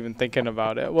advance, not even thinking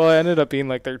about it. Well, it ended up being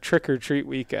like their trick or treat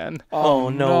weekend. Oh,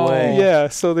 no way. Yeah,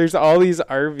 so there's all these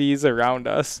RVs around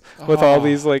us with all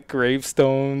these like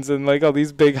gravestones and like all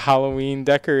these big Halloween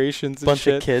decorations and Bunch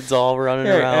shit. of kids all running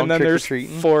Yeah, around and then there's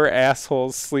trick-or-treating. 4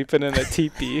 assholes sleeping in a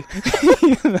teepee,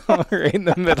 right in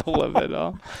the middle of it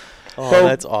all. Oh, Well,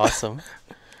 that's awesome.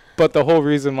 But the whole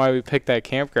reason why we picked that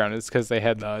campground is because they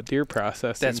had the deer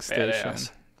processing That's station.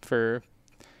 badass.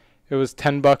 It was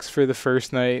 $10 for the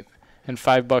first night and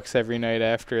 $5 every night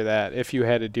after that. If you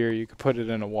had a deer, you could put it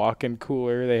in a walk-in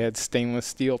cooler. They had stainless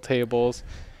steel tables.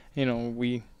 You know,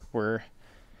 we were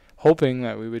hoping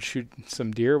that we would shoot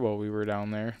some deer while we were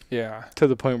down there. Yeah. To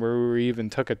the point where we even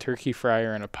took a turkey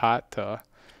fryer and a pot to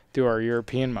do our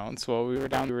European mounts while we were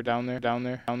down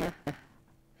there.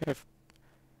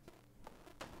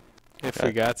 If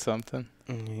we got something.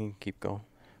 You can keep going.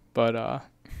 But I'll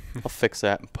fix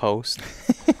that in post.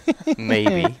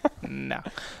 Maybe. no.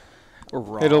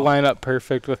 Raw. It'll line up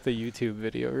perfect with the YouTube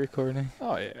video recording.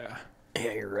 Oh yeah.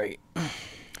 Yeah, you're right.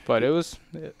 But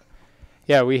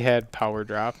yeah, we had power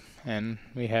drop and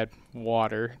we had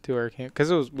water to our camp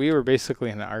because we were basically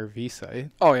in an RV site.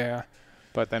 Oh yeah.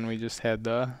 But then we just had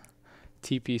the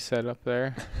teepee set up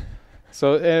there.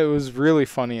 So it was really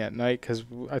funny at night because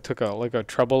I took a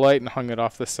trouble light and hung it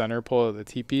off the center pole of the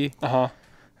teepee.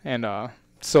 And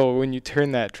so when you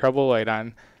turn that trouble light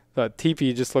on, the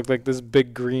teepee just looked like this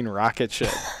big green rocket ship.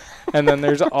 And then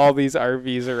there's all these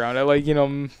RVs around it, like, you know,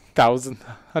 $100,000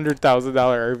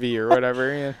 RV or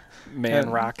whatever. Yeah. Man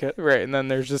rocket. Right, and then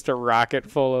there's just a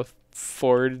rocket full of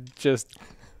Ford just...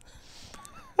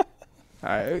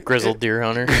 Grizzled deer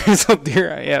hunter. Grizzled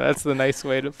deer, yeah, that's the nice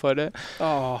way to put it.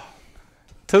 Oh.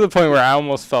 To the point where I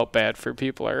almost felt bad for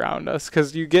people around us,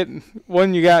 because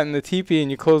when you got in the teepee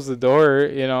and you close the door,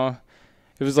 you know,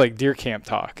 it was like deer camp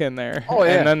talk in there. Oh,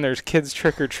 yeah. And then there's kids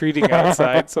trick-or-treating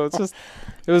outside, so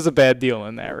it was a bad deal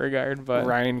in that regard. But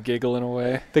Ryan giggling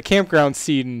away. the campground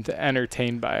seemed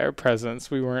entertained by our presence.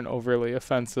 We weren't overly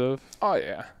offensive. Oh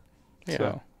yeah. Yeah.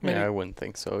 So, Yeah, I wouldn't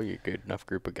think so. You're a good enough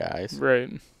group of guys. right.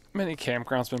 Many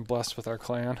campgrounds been blessed with our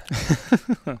clan.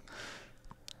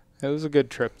 It was a good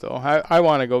trip, though. I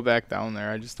want to go back down there.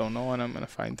 I just don't know when I'm going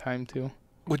to find time to.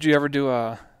 Would you ever do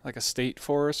a state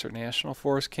forest or national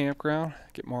forest campground?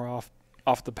 Get more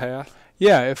off the path?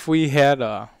 Yeah, if we had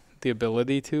the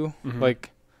ability to. Mhm.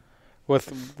 Like,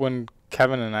 when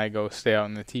Kevin and I go stay out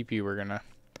in the teepee, we're going to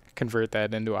convert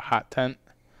that into a hot tent.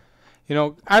 You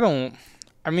know, I don't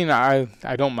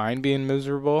mind being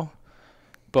miserable,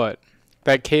 but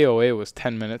that KOA was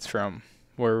 10 minutes from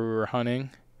where we were hunting.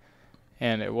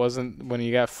 And it wasn't, when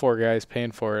you got 4 guys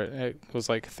paying for it, it was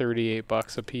like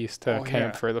 $38 a piece to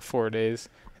camp for the 4 days.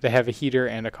 They have a heater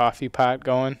and a coffee pot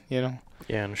going, you know.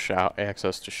 Yeah, and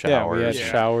access to showers. Yeah, we had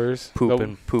showers.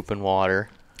 Pooping water.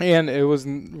 And it was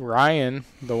Ryan,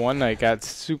 the one night, got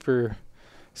super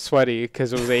sweaty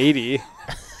because it was 80.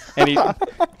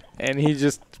 and he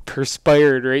just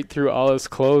perspired right through all his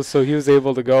clothes. So he was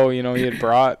able to go, you know, he had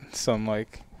brought some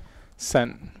like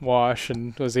scent wash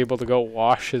and was able to go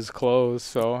wash his clothes.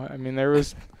 So I mean, there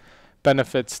was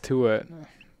benefits to it,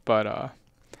 but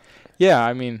yeah,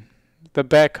 I mean, the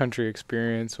backcountry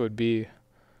experience would be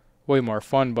way more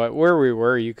fun. But where we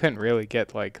were, you couldn't really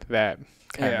get like that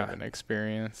kind of an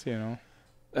experience, you know.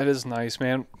 That is nice,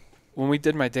 man. When we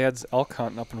did my dad's elk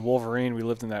hunting up in Wolverine, we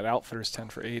lived in that outfitter's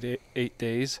tent for eight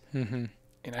days. Mhm.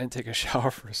 And I didn't take a shower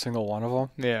for a single one of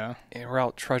them. Yeah. And we're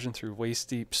out trudging through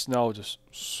waist-deep snow, just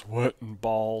sweating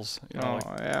balls. You know,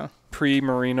 yeah.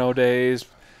 Pre-merino days.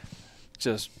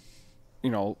 Just, you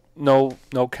know, no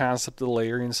concept of the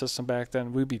layering system back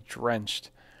then. We'd be drenched.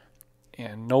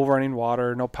 And no running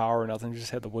water, no power, nothing. We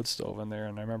just had the wood stove in there.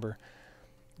 And I remember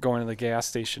going to the gas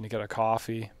station to get a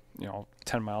coffee, you know,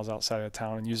 10 miles outside of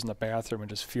town, and using the bathroom and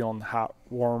just feeling the hot,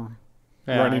 warm,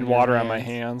 running water on my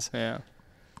hands. Yeah.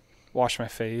 Wash my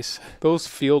face. Those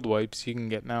field wipes you can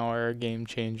get now are a game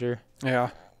changer. Yeah.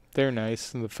 They're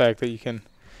nice. And the fact that you can,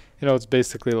 you know, it's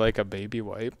basically like a baby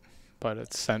wipe, but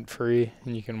it's scent free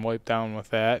and you can wipe down with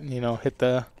that and, you know, hit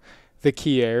the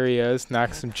key areas,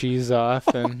 knock some cheese off,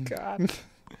 and God.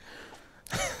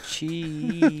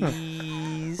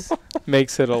 Cheese.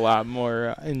 makes it a lot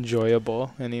more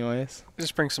enjoyable anyways.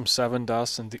 Just bring some 7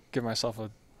 Dust and give myself a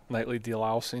nightly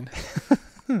delousing.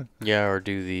 Yeah, or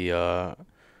do the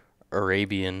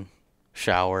Arabian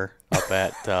shower up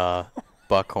at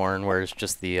Buckhorn, where it's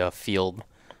just the field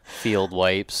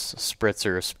wipes,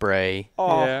 spritzer spray,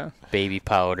 Yeah. baby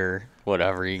powder,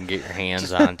 whatever you can get your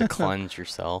hands on to cleanse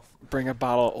yourself. Bring a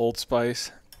bottle of Old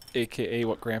Spice. AKA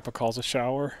what Grandpa calls a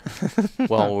shower.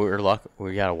 Well,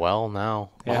 we got a well now.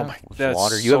 Yeah. Oh my, With that's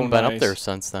water. You so haven't been nice. up there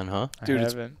since then, huh? Dude, I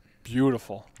it's haven't.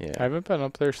 beautiful. Yeah. I haven't been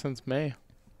up there since May.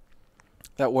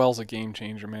 That well's a game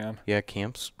changer, man. Yeah,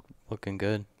 camp's looking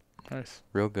good. Nice.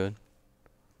 Real good.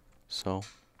 So,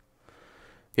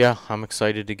 yeah, I'm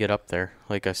excited to get up there.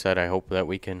 Like I said, I hope that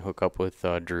we can hook up with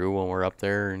Drew when we're up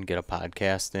there and get a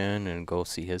podcast in and go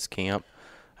see his camp.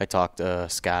 I talked to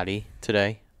Scotty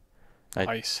today. I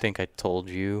Nice. think I told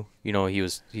you. You know,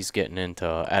 he's getting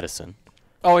into Edison.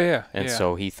 Oh yeah. And yeah.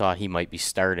 so he thought he might be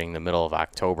starting the middle of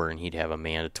October and he'd have a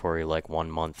mandatory like 1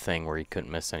 month thing where he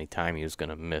couldn't miss any time. He was going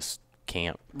to miss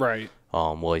camp. Right.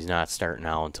 Well, he's not starting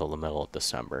now until the middle of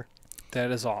December.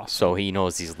 That is awesome. So he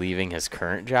knows he's leaving his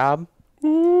current job.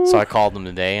 So I called him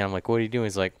today and I'm like, what are you doing?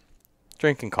 He's like,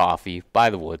 drinking coffee by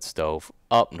the wood stove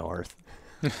up north.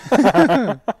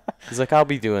 He's like, I'll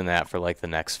be doing that for like the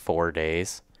next 4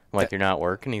 days. I'm like, you're not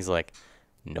working? He's like,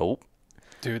 nope.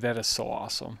 Dude, that is so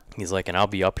awesome. He's like, and I'll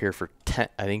be up here for 10.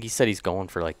 I think he said he's going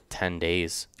for like 10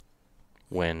 days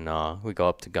when we go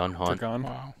up to gun For hunt. gun.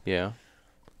 Wow. Yeah.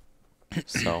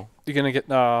 So You gonna get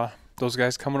those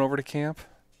guys coming over to camp?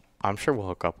 I'm sure we'll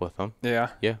hook up with them. Yeah.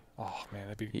 Yeah. Oh man,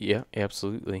 that'd be. Yeah,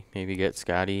 absolutely. Maybe get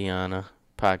Scotty on a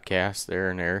podcast there,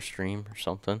 an Airstream or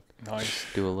something. Nice.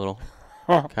 Do a little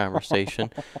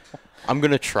conversation. I'm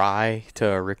going to try to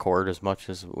record as much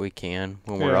as we can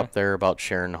when we're Yeah. up there about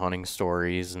sharing hunting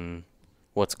stories and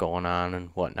what's going on and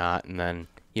whatnot. And then,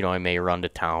 you know, I may run to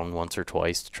town once or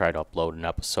twice to try to upload an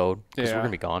episode. Because Yeah. we're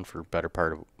going to be gone for a better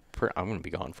part of, I'm going to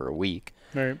be gone for a week.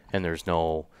 Right. And there's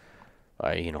no,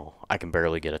 you know, I can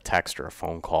barely get a text or a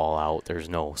phone call out. There's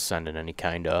no sending any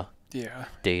kind of Yeah.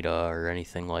 data or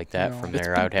anything like that No. from It's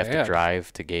there. been I would have to bad.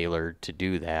 drive to Gaylord to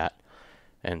do that.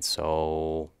 And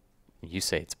so you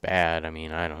say it's bad. I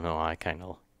mean, I don't know. I kind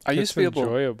of, I used It's to be able.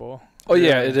 enjoyable. Oh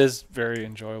yeah, Really. it is very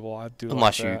enjoyable. I do.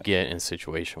 unless like you that. get in a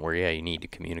situation where, yeah, you need to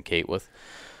communicate with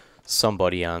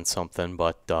somebody on something.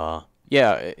 But,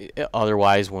 yeah,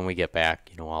 otherwise when we get back,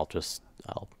 you know,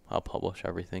 I'll publish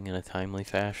everything in a timely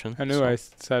fashion. I knew So- I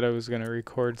said I was going to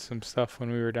record some stuff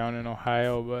when we were down in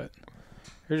Ohio, but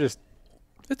you're just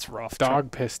It's rough.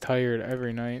 dog piss tired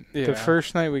every night. Yeah. The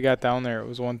first night we got down there, it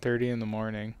was 1:30 in the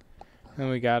morning. And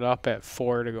we got up at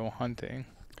 4 to go hunting.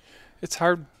 It's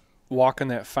hard walking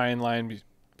that fine line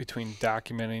between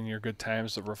documenting your good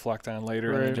times to reflect on later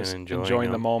and Right. then just And enjoying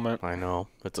the them. moment. I know.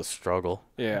 It's a struggle.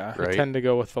 Yeah. I Right. tend to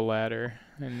go with the latter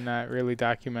and not really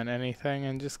document anything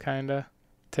and just kind of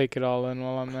take it all in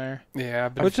while I'm there. Yeah.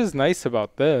 I've been, Which is nice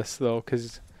about this, though,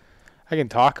 because I can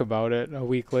talk about it a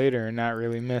week later and not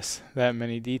really miss that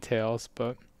many details.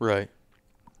 But Right.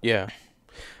 Yeah.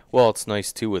 Well, it's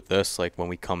nice too with this, like when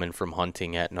we come in from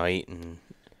hunting at night and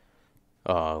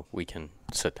we can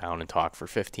sit down and talk for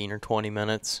 15 or 20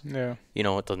 minutes. yeah. You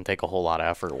know, it doesn't take a whole lot of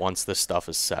effort once this stuff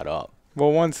is set up.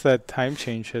 Well, once that time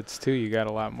change hits, too, you got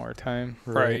a lot more time.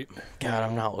 right. God,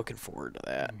 I'm not looking forward to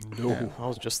that. No. Yeah. I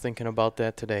was just thinking about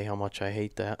that today, how much I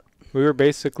hate that. We were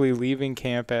basically leaving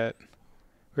camp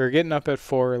we were getting up at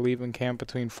 4, leaving camp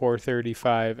between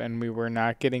 4:35, and we were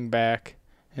not getting back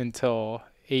until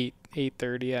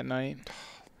 8:30 at night.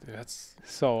 Dude, that's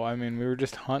So, I mean, we were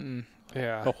just hunting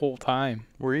yeah. the whole time.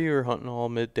 Were you hunting all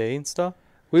midday and stuff?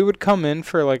 We would come in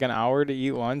for like an hour to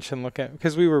eat lunch and look at,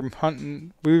 because we were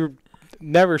hunting,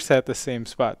 never sat the same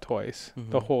spot twice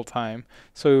the Mhm. whole time.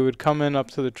 So we would come in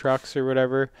up to the trucks or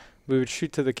whatever. We would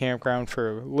shoot to the campground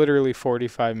for literally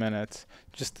 45 minutes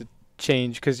just to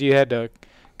change, because you had to,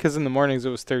 because in the mornings it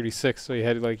was 36, so you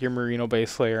had like your merino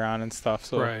base layer on and stuff.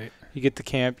 So right. you get to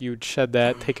camp, you would shed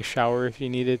that, take a shower if you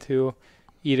needed to,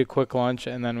 eat a quick lunch,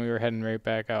 and then we were heading right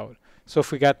back out. So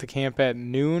if we got to camp at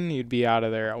noon, you'd be out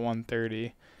of there at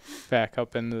 1:30, back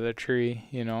up into the tree,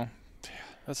 you know.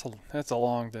 That's a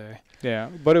long day. Yeah,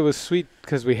 but it was sweet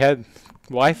because we had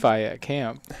Wi-Fi at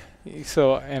camp.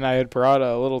 So, and I had brought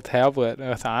a little tablet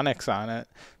with Onyx on it,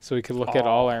 so we could look at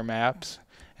all Oh. our maps.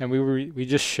 And we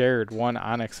just shared one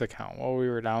Onyx account while we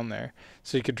were down there,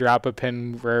 so you could drop a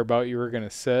pin whereabout you were gonna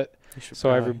sit. You should So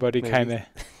probably everybody maybe- kind of,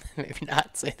 maybe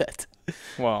not say that.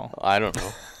 well, I don't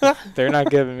know. they're not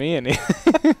giving me any.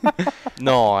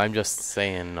 No, I'm just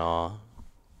saying, I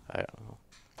don't know.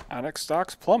 Onyx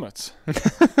stocks plummets.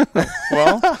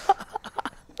 Well,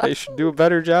 they should do a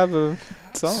better job of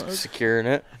some. Securing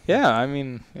it. Yeah, I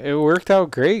mean, it worked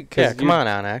out great. Yeah, come on,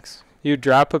 Onyx. You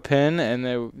drop a pin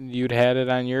and you'd had it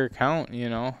on your account, you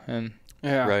know, and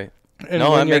Yeah. Right. and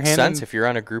No, when that you're makes handing- sense if you're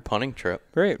on a group hunting trip.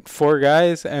 Right, 4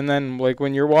 guys, and then like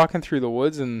when you're walking through the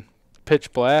woods and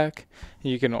pitch black,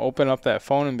 you can open up that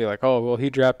phone and be like, oh, well, he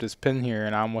dropped his pin here,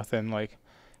 and I'm within like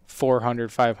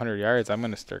 400, 500 yards, I'm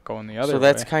going to start going the other way. So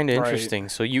that's kind of Right. interesting.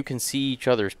 So you can see each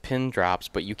other's pin drops,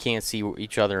 but you can't see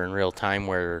each other in real time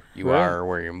where you Right. are or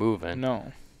where you're moving.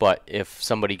 No. But if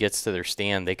somebody gets to their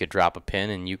stand, they could drop a pin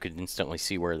and you could instantly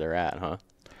see where they're at, huh?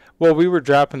 Well, we were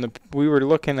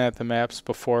looking at the maps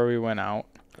before we went out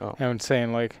Oh. and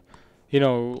saying, like, you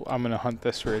know, I'm going to hunt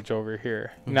this ridge over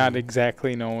here. Not Mhm.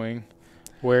 exactly knowing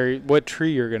what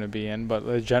tree you're going to be in, but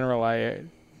the general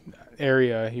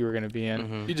area you were going to be in.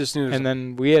 Mhm. You just knew. And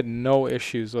then we had no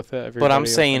issues with it. But I'm Everybody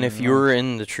saying opened if and you're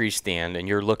in the tree stand and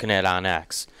you're looking at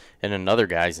OnX and another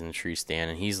guy's in the tree stand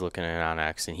and he's looking at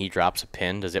OnX and he drops a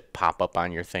pin, does it pop up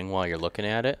on your thing while you're looking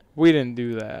at it? we didn't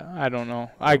do that. I don't know.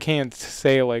 I can't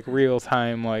say like real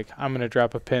time, like I'm going to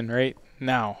drop a pin right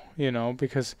now, you know,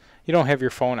 because you don't have your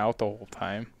phone out the whole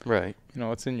time. Right. You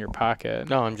know, it's in your pocket.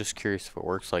 No, I'm just curious if it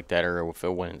works like that or if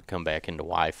it wouldn't come back into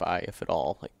Wi-Fi, if at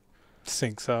all. Like,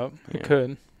 Syncs up. Yeah. It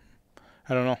could.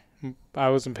 I don't know. I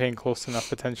wasn't paying close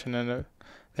enough attention in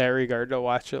that regard to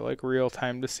watch it like real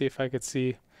time to see if I could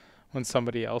see when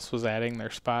somebody else was adding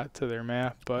their spot to their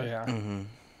map. But yeah. mm-hmm.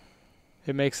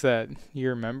 it makes that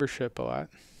year membership a lot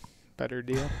better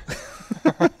deal.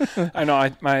 I know.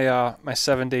 My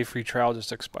 7-day free trial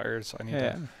just expired, so I need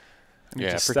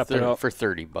Yeah. to For step it up. for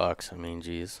 $30. I mean,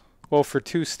 geez. Well, for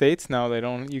 2 states now,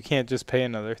 you can't just pay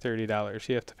another $30.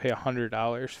 You have to pay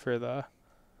 $100 for the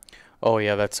Oh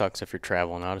yeah, that sucks if you're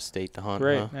traveling out of state to hunt.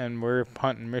 right. Huh? And we're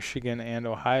hunting Michigan and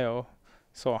Ohio,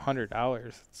 so $100.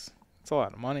 It's a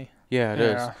lot of money. Yeah, it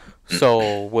is. Yeah.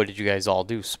 So what did you guys all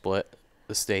do? Split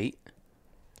the state?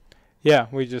 Yeah,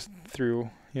 we just threw,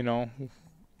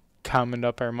 commoned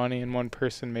up our money and one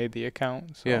person made the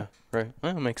account. So. Yeah, right.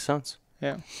 Well, that makes sense.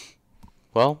 Yeah.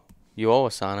 Well, you owe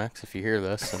us OnX if you hear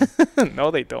this. And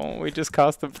No, they don't. We just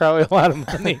cost them probably a lot of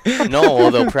money. no,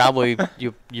 well, they'll probably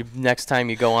you next time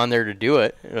you go on there to do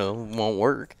it, it won't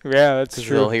work. Yeah, that's 'Cause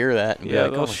true. they'll hear that and be Yeah,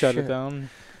 like, they'll "Oh, shut shit." it down.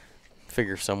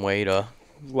 Figure some way to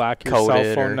Lock your Code cell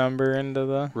it phone or- number into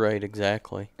the. right,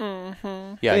 exactly.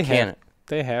 Mm-hmm. Yeah, I They can't.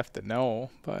 They have to know,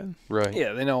 but Right.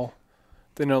 Yeah, they know.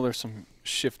 They know there's some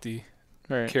shifty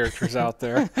right. characters out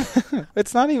there.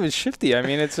 It's not even shifty. I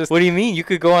mean, it's just What do you mean? You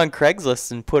could go on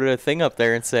Craigslist and put a thing up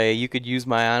there and say you could use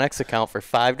my OnX account for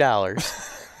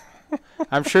 $5.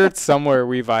 I'm sure it's somewhere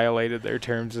we violated their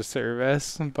terms of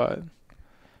service, but at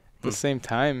the same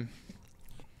time,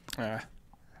 I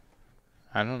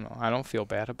don't know. I don't feel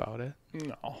bad about it.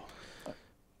 No.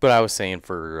 But I was saying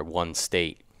for one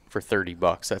state for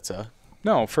 $30, that's a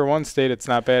No, for one state, it's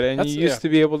not bad. And That's- you used yeah. to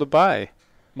be able to buy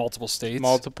Multiple states.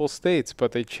 multiple states,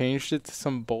 but they changed it to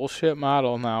some bullshit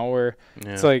model now where yeah.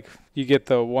 it's like you get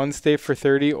the one state for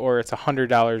 30 or it's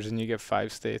 $100 and you get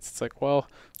 5 states. It's like, well,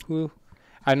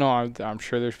 I know I'm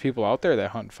sure there's people out there that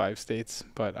hunt 5 states,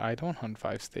 but I don't hunt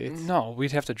 5 states. No,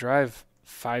 we'd have to drive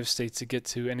 5 states to get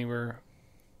to anywhere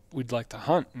we'd like to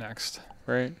hunt next.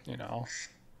 Right? You know.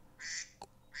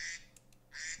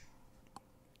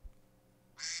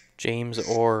 James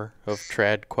Orr of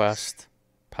TradQuest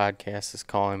podcast is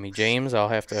calling me. James, I'll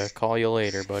have to call you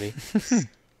later, buddy.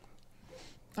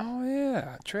 Oh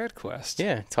yeah, TradQuest.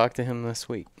 Yeah, talk to him this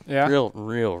week. Yeah.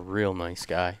 Real nice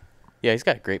guy. Yeah, he's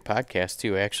got a great podcast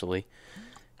too, actually.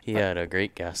 He had a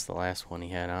great guest the last one he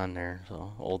had on there.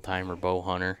 So old timer bow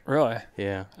hunter. Really?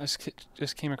 Yeah. I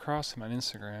just came across him on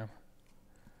Instagram.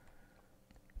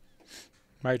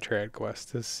 My trad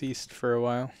quest has ceased for a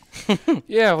while.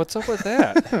 Yeah, what's up with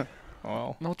that?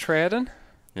 Well, No tradding?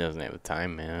 He doesn't have the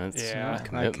time, man. It's Yeah.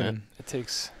 commitment. It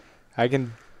takes. I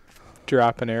can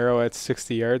drop an arrow at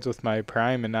 60 yards with my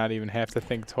prime and not even have to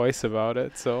think twice about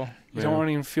it. So You don't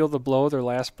even feel the blow of their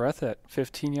last breath at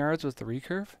 15 yards with the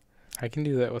recurve? I can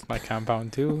do that with my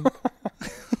compound too.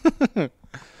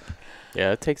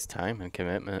 Yeah, it takes time and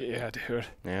commitment. Yeah, dude.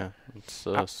 Yeah, it's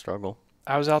a struggle.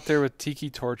 I was out there with tiki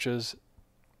torches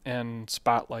and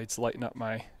spotlights lighting up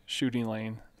my shooting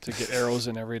lane to get arrows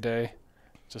in every day,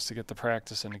 just to get the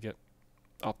practice and to get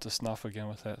up to snuff again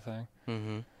with that thing.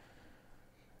 Mm-hmm.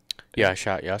 Yeah, I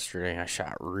shot yesterday. I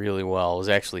shot really well. It was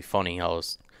actually funny.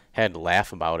 Had to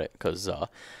laugh about it because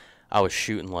I was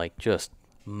shooting like just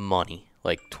money,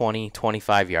 like 20,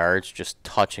 25 yards, just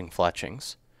touching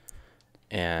fletchings.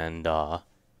 And I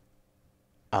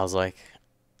was like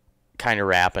kind of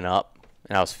wrapping up.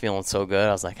 And I was feeling so good.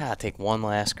 I was like, take one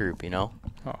last group, you know?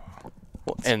 Oh,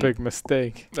 Well, it's a big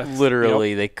mistake.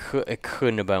 literally, it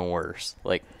couldn't have been worse.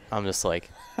 Like, I'm just like,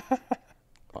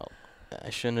 well,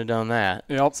 I shouldn't have done that.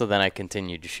 Yep. So then I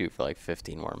continued to shoot for like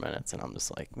 15 more minutes, and I'm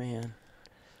just like, man.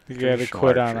 You got to traditional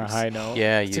quit on a archery's- high note.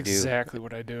 Yeah, That's you do. exactly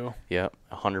what I do. Yep,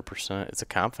 100%. It's a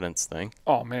confidence thing.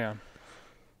 Oh, man.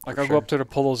 Like, For I'll sure. go up there to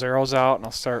pull those arrows out, and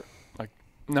I'll start, like,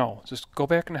 No, just go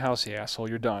back in the house, you asshole.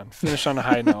 You're done. Finish on a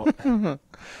high note.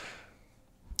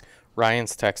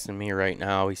 Ryan's texting me right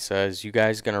now. He says, "You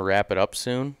guys gonna wrap it up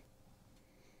soon?"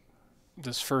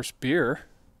 This first beer.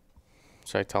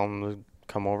 Should I tell him to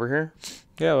come over here?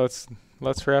 Yeah,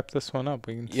 let's wrap this one up.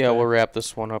 We can. Yeah, we'll wrap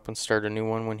this one up and start a new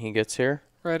one when he gets here.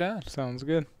 Right on. Sounds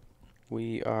good.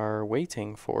 We are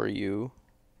waiting for you.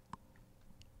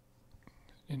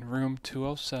 In room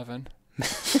 207.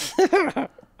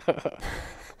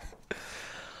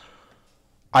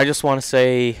 I just want to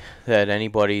say that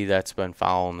anybody that's been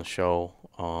following the show,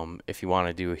 if you want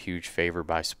to do a huge favor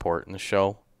by supporting the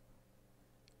show,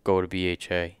 go to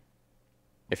BHA.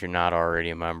 If you're not already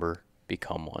a member,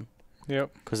 become one.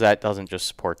 Yep. Because that doesn't just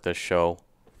support this show.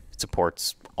 It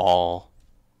supports all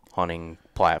hunting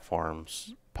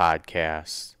platforms,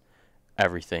 podcasts,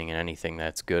 everything and anything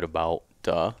that's good about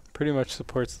Pretty much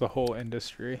supports the whole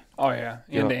industry. Oh, yeah.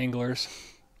 And Yep. the anglers.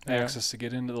 Yeah. Access to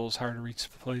get into those hard-to-reach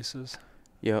places.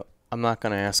 Yeah, I'm not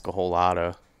going to ask a whole lot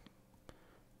of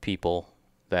people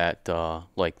that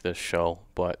like this show,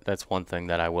 but that's one thing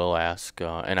that I will ask.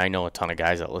 And I know a ton of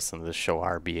guys that listen to this show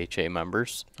are BHA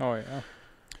members. Oh yeah.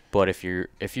 But if you're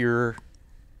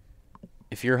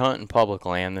hunting public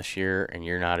land this year and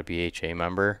you're not a BHA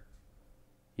member,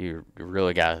 you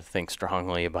really got to think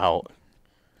strongly about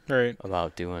Right.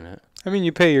 doing it. I mean,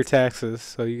 you pay your taxes,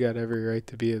 so you got every right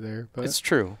to be there. But It's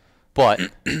true, but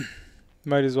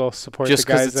might as well support Just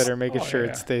the 'cause guys that it's- are making Oh, sure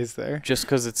yeah. it stays there. just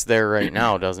because it's there right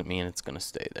now doesn't mean it's going to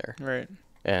stay there. Right.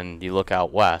 And you look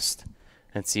out west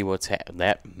and see what's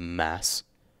that mess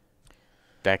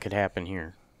that could happen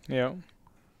here. Yeah.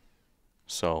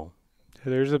 So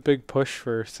There's a big push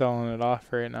for selling it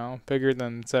off right now, bigger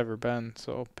than it's ever been.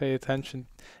 So pay attention.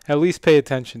 At least pay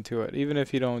attention to it. Even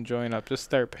if you don't join up, just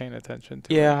start paying attention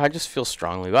to it. yeah, I just feel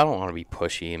strongly. I don't want to be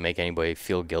pushy and make anybody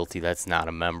feel guilty that's not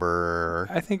a member.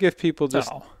 I think if people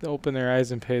just No. open their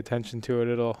eyes and pay attention to it,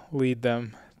 it'll lead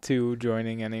them to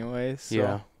joining anyways. So.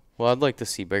 Yeah. Well, I'd like to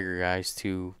see bigger guys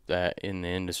too that in the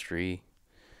industry.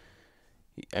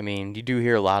 I mean, you do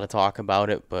hear a lot of talk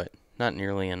about it, but not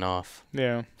nearly enough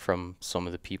Yeah. from some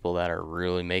of the people that are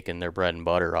really making their bread and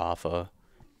butter off of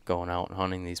going out and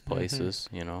hunting these places,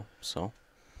 you know. So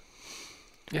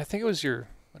Yeah, I think it was your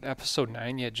episode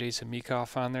 9. You had Jason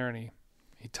Meekoff on there, and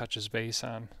he touches base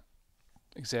on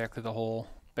exactly the whole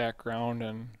background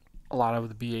and a lot of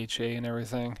the BHA and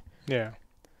everything. Yeah.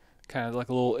 Kind of like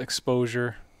a little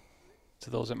exposure to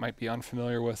those that might be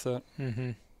unfamiliar with it.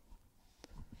 Mm-hmm.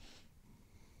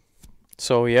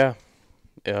 So yeah,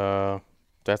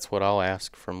 that's what I'll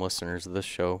ask from listeners of this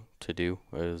show to do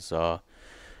is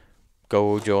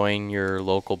go join your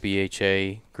local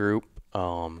BHA group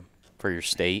for your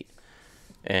state,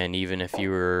 and even if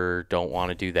you don't want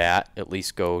to do that, at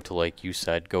least go to, like you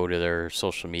said, go to their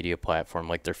social media platform,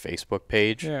 like their Facebook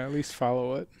page. Yeah, at least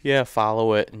follow it. Yeah,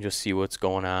 follow it and just see what's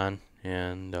going on,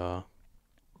 and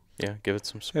yeah, give it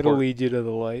some support. It'll lead you to the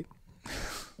light.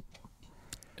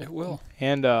 It will.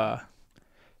 And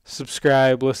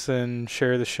subscribe, listen,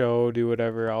 share the show, do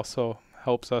whatever. Also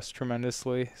helps us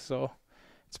tremendously. So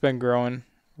it's been growing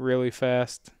really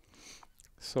fast.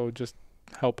 So just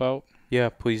help out. Yeah,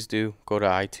 please do. Go to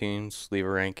iTunes, leave a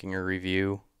ranking or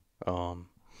review. We're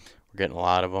getting a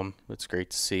lot of them. It's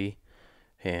great to see.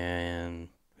 And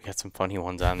we got some funny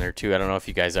ones on there, too. I don't know if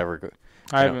you guys ever go.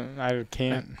 I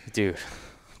can't. Dude,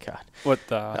 God. What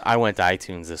the? I went to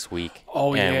iTunes this week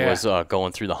Oh, and yeah. was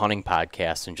going through the hunting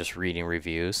podcast and just reading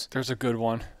reviews. There's a good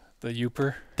one. The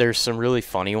Youper. There's some really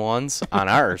funny ones on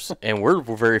ours, and we're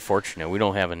very fortunate. We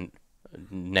don't have a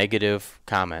negative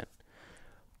comment.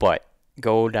 But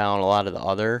go down a lot of the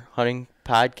other hunting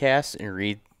podcasts and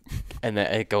read, and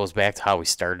then it goes back to how we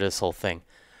started this whole thing.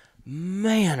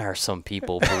 Man, are some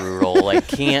people brutal. Like,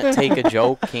 can't take a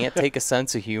joke, can't take a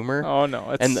sense of humor. Oh,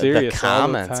 no. It's And the serious. all the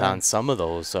comments time. on some of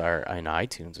those are in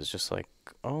iTunes. It's just like,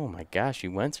 oh my gosh,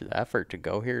 you went through the effort to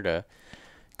go here to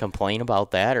complain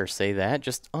about that or say that.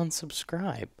 Just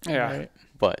unsubscribe. Yeah. Right.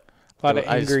 But A lot of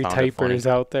I just angry found it funny. typers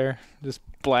out there just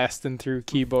blasting through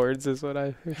keyboards is what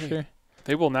I hear.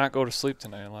 They will not go to sleep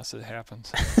tonight unless it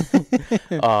happens.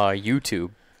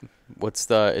 YouTube.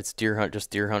 It's Deer Hunter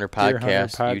Podcast,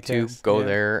 YouTube. Podcast, Go yeah.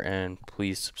 there and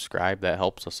please subscribe. That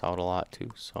helps us out a lot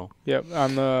too. So Yep.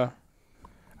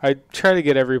 I try to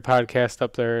get every podcast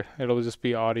up there. It'll just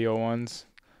be audio ones.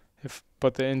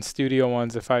 But the in-studio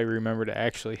ones, if I remember to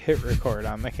actually hit record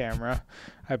on the camera,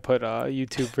 I put a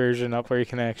YouTube version up where you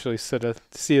can actually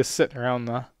see us sitting around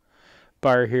the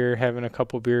bar here having a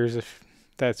couple beers if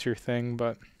that's your thing.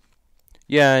 But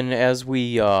yeah, and as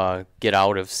we get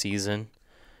out of season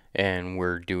and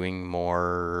we're doing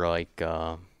more like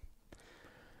I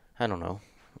don't know,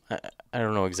 I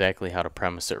don't know exactly how to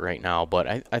premise it right now,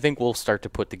 but I think we'll start to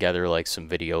put together like some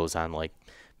videos on like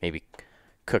maybe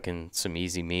cooking some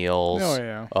easy meals. Oh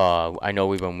yeah. I know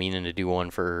we've been meaning to do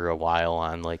one for a while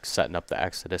on like setting up the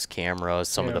Exodus cameras,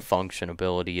 some of the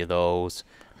functionality of those.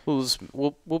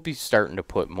 We'll be starting to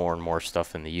put more and more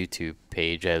stuff in the YouTube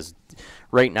page, as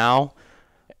right now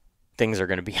things are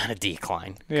going to be on a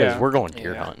decline because we're going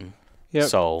deer hunting. Yep.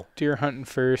 So deer hunting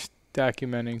first,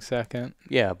 documenting second.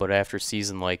 Yeah, but after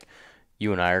season, like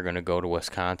you and I are going to go to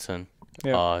Wisconsin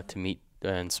to meet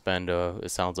and spend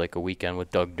it sounds like a weekend with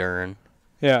Doug Duren.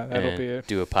 Yeah, that'll be it.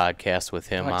 Do a podcast with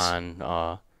him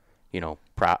on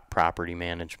property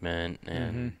management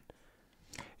and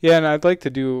Yeah, and I'd like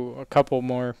to do a couple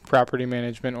more property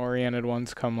management oriented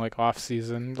ones come like off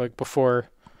season, like before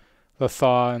the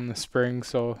thaw in the spring.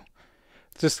 So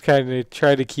just kind of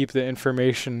try to keep the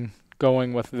information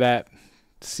going with that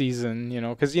season,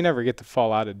 because you never get to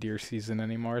fall out of deer season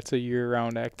anymore. It's a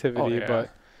year-round activity, but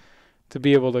to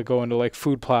be able to go into like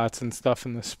food plots and stuff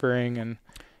in the spring and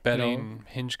bedding,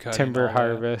 hinge cutting, timber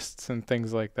harvests and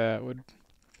things like that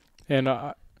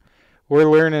we're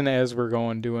learning as we're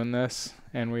going doing this,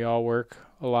 and we all work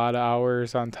a lot of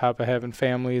hours on top of having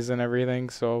families and everything.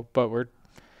 So, but we're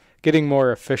getting more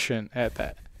efficient at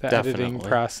the editing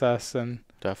process, and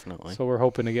so we're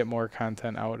hoping to get more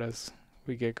content out as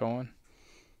we get going.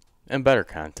 And better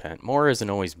content. More isn't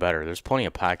always better. There's plenty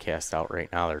of podcasts out right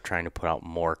now that are trying to put out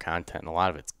more content, and a lot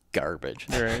of it's garbage.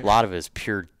 Right. A lot of it is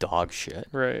pure dog shit.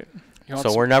 Right.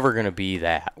 So we're never going to be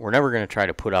that. We're never going to try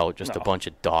to put out just a bunch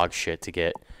of dog shit to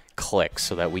get clicks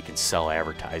so that we can sell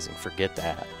advertising. Forget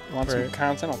that. You want some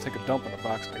content? I'll take a dump in a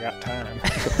box. I got time.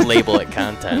 Label it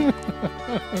content.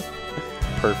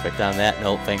 Perfect. On that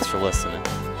note, thanks for listening.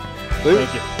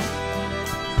 Thank you.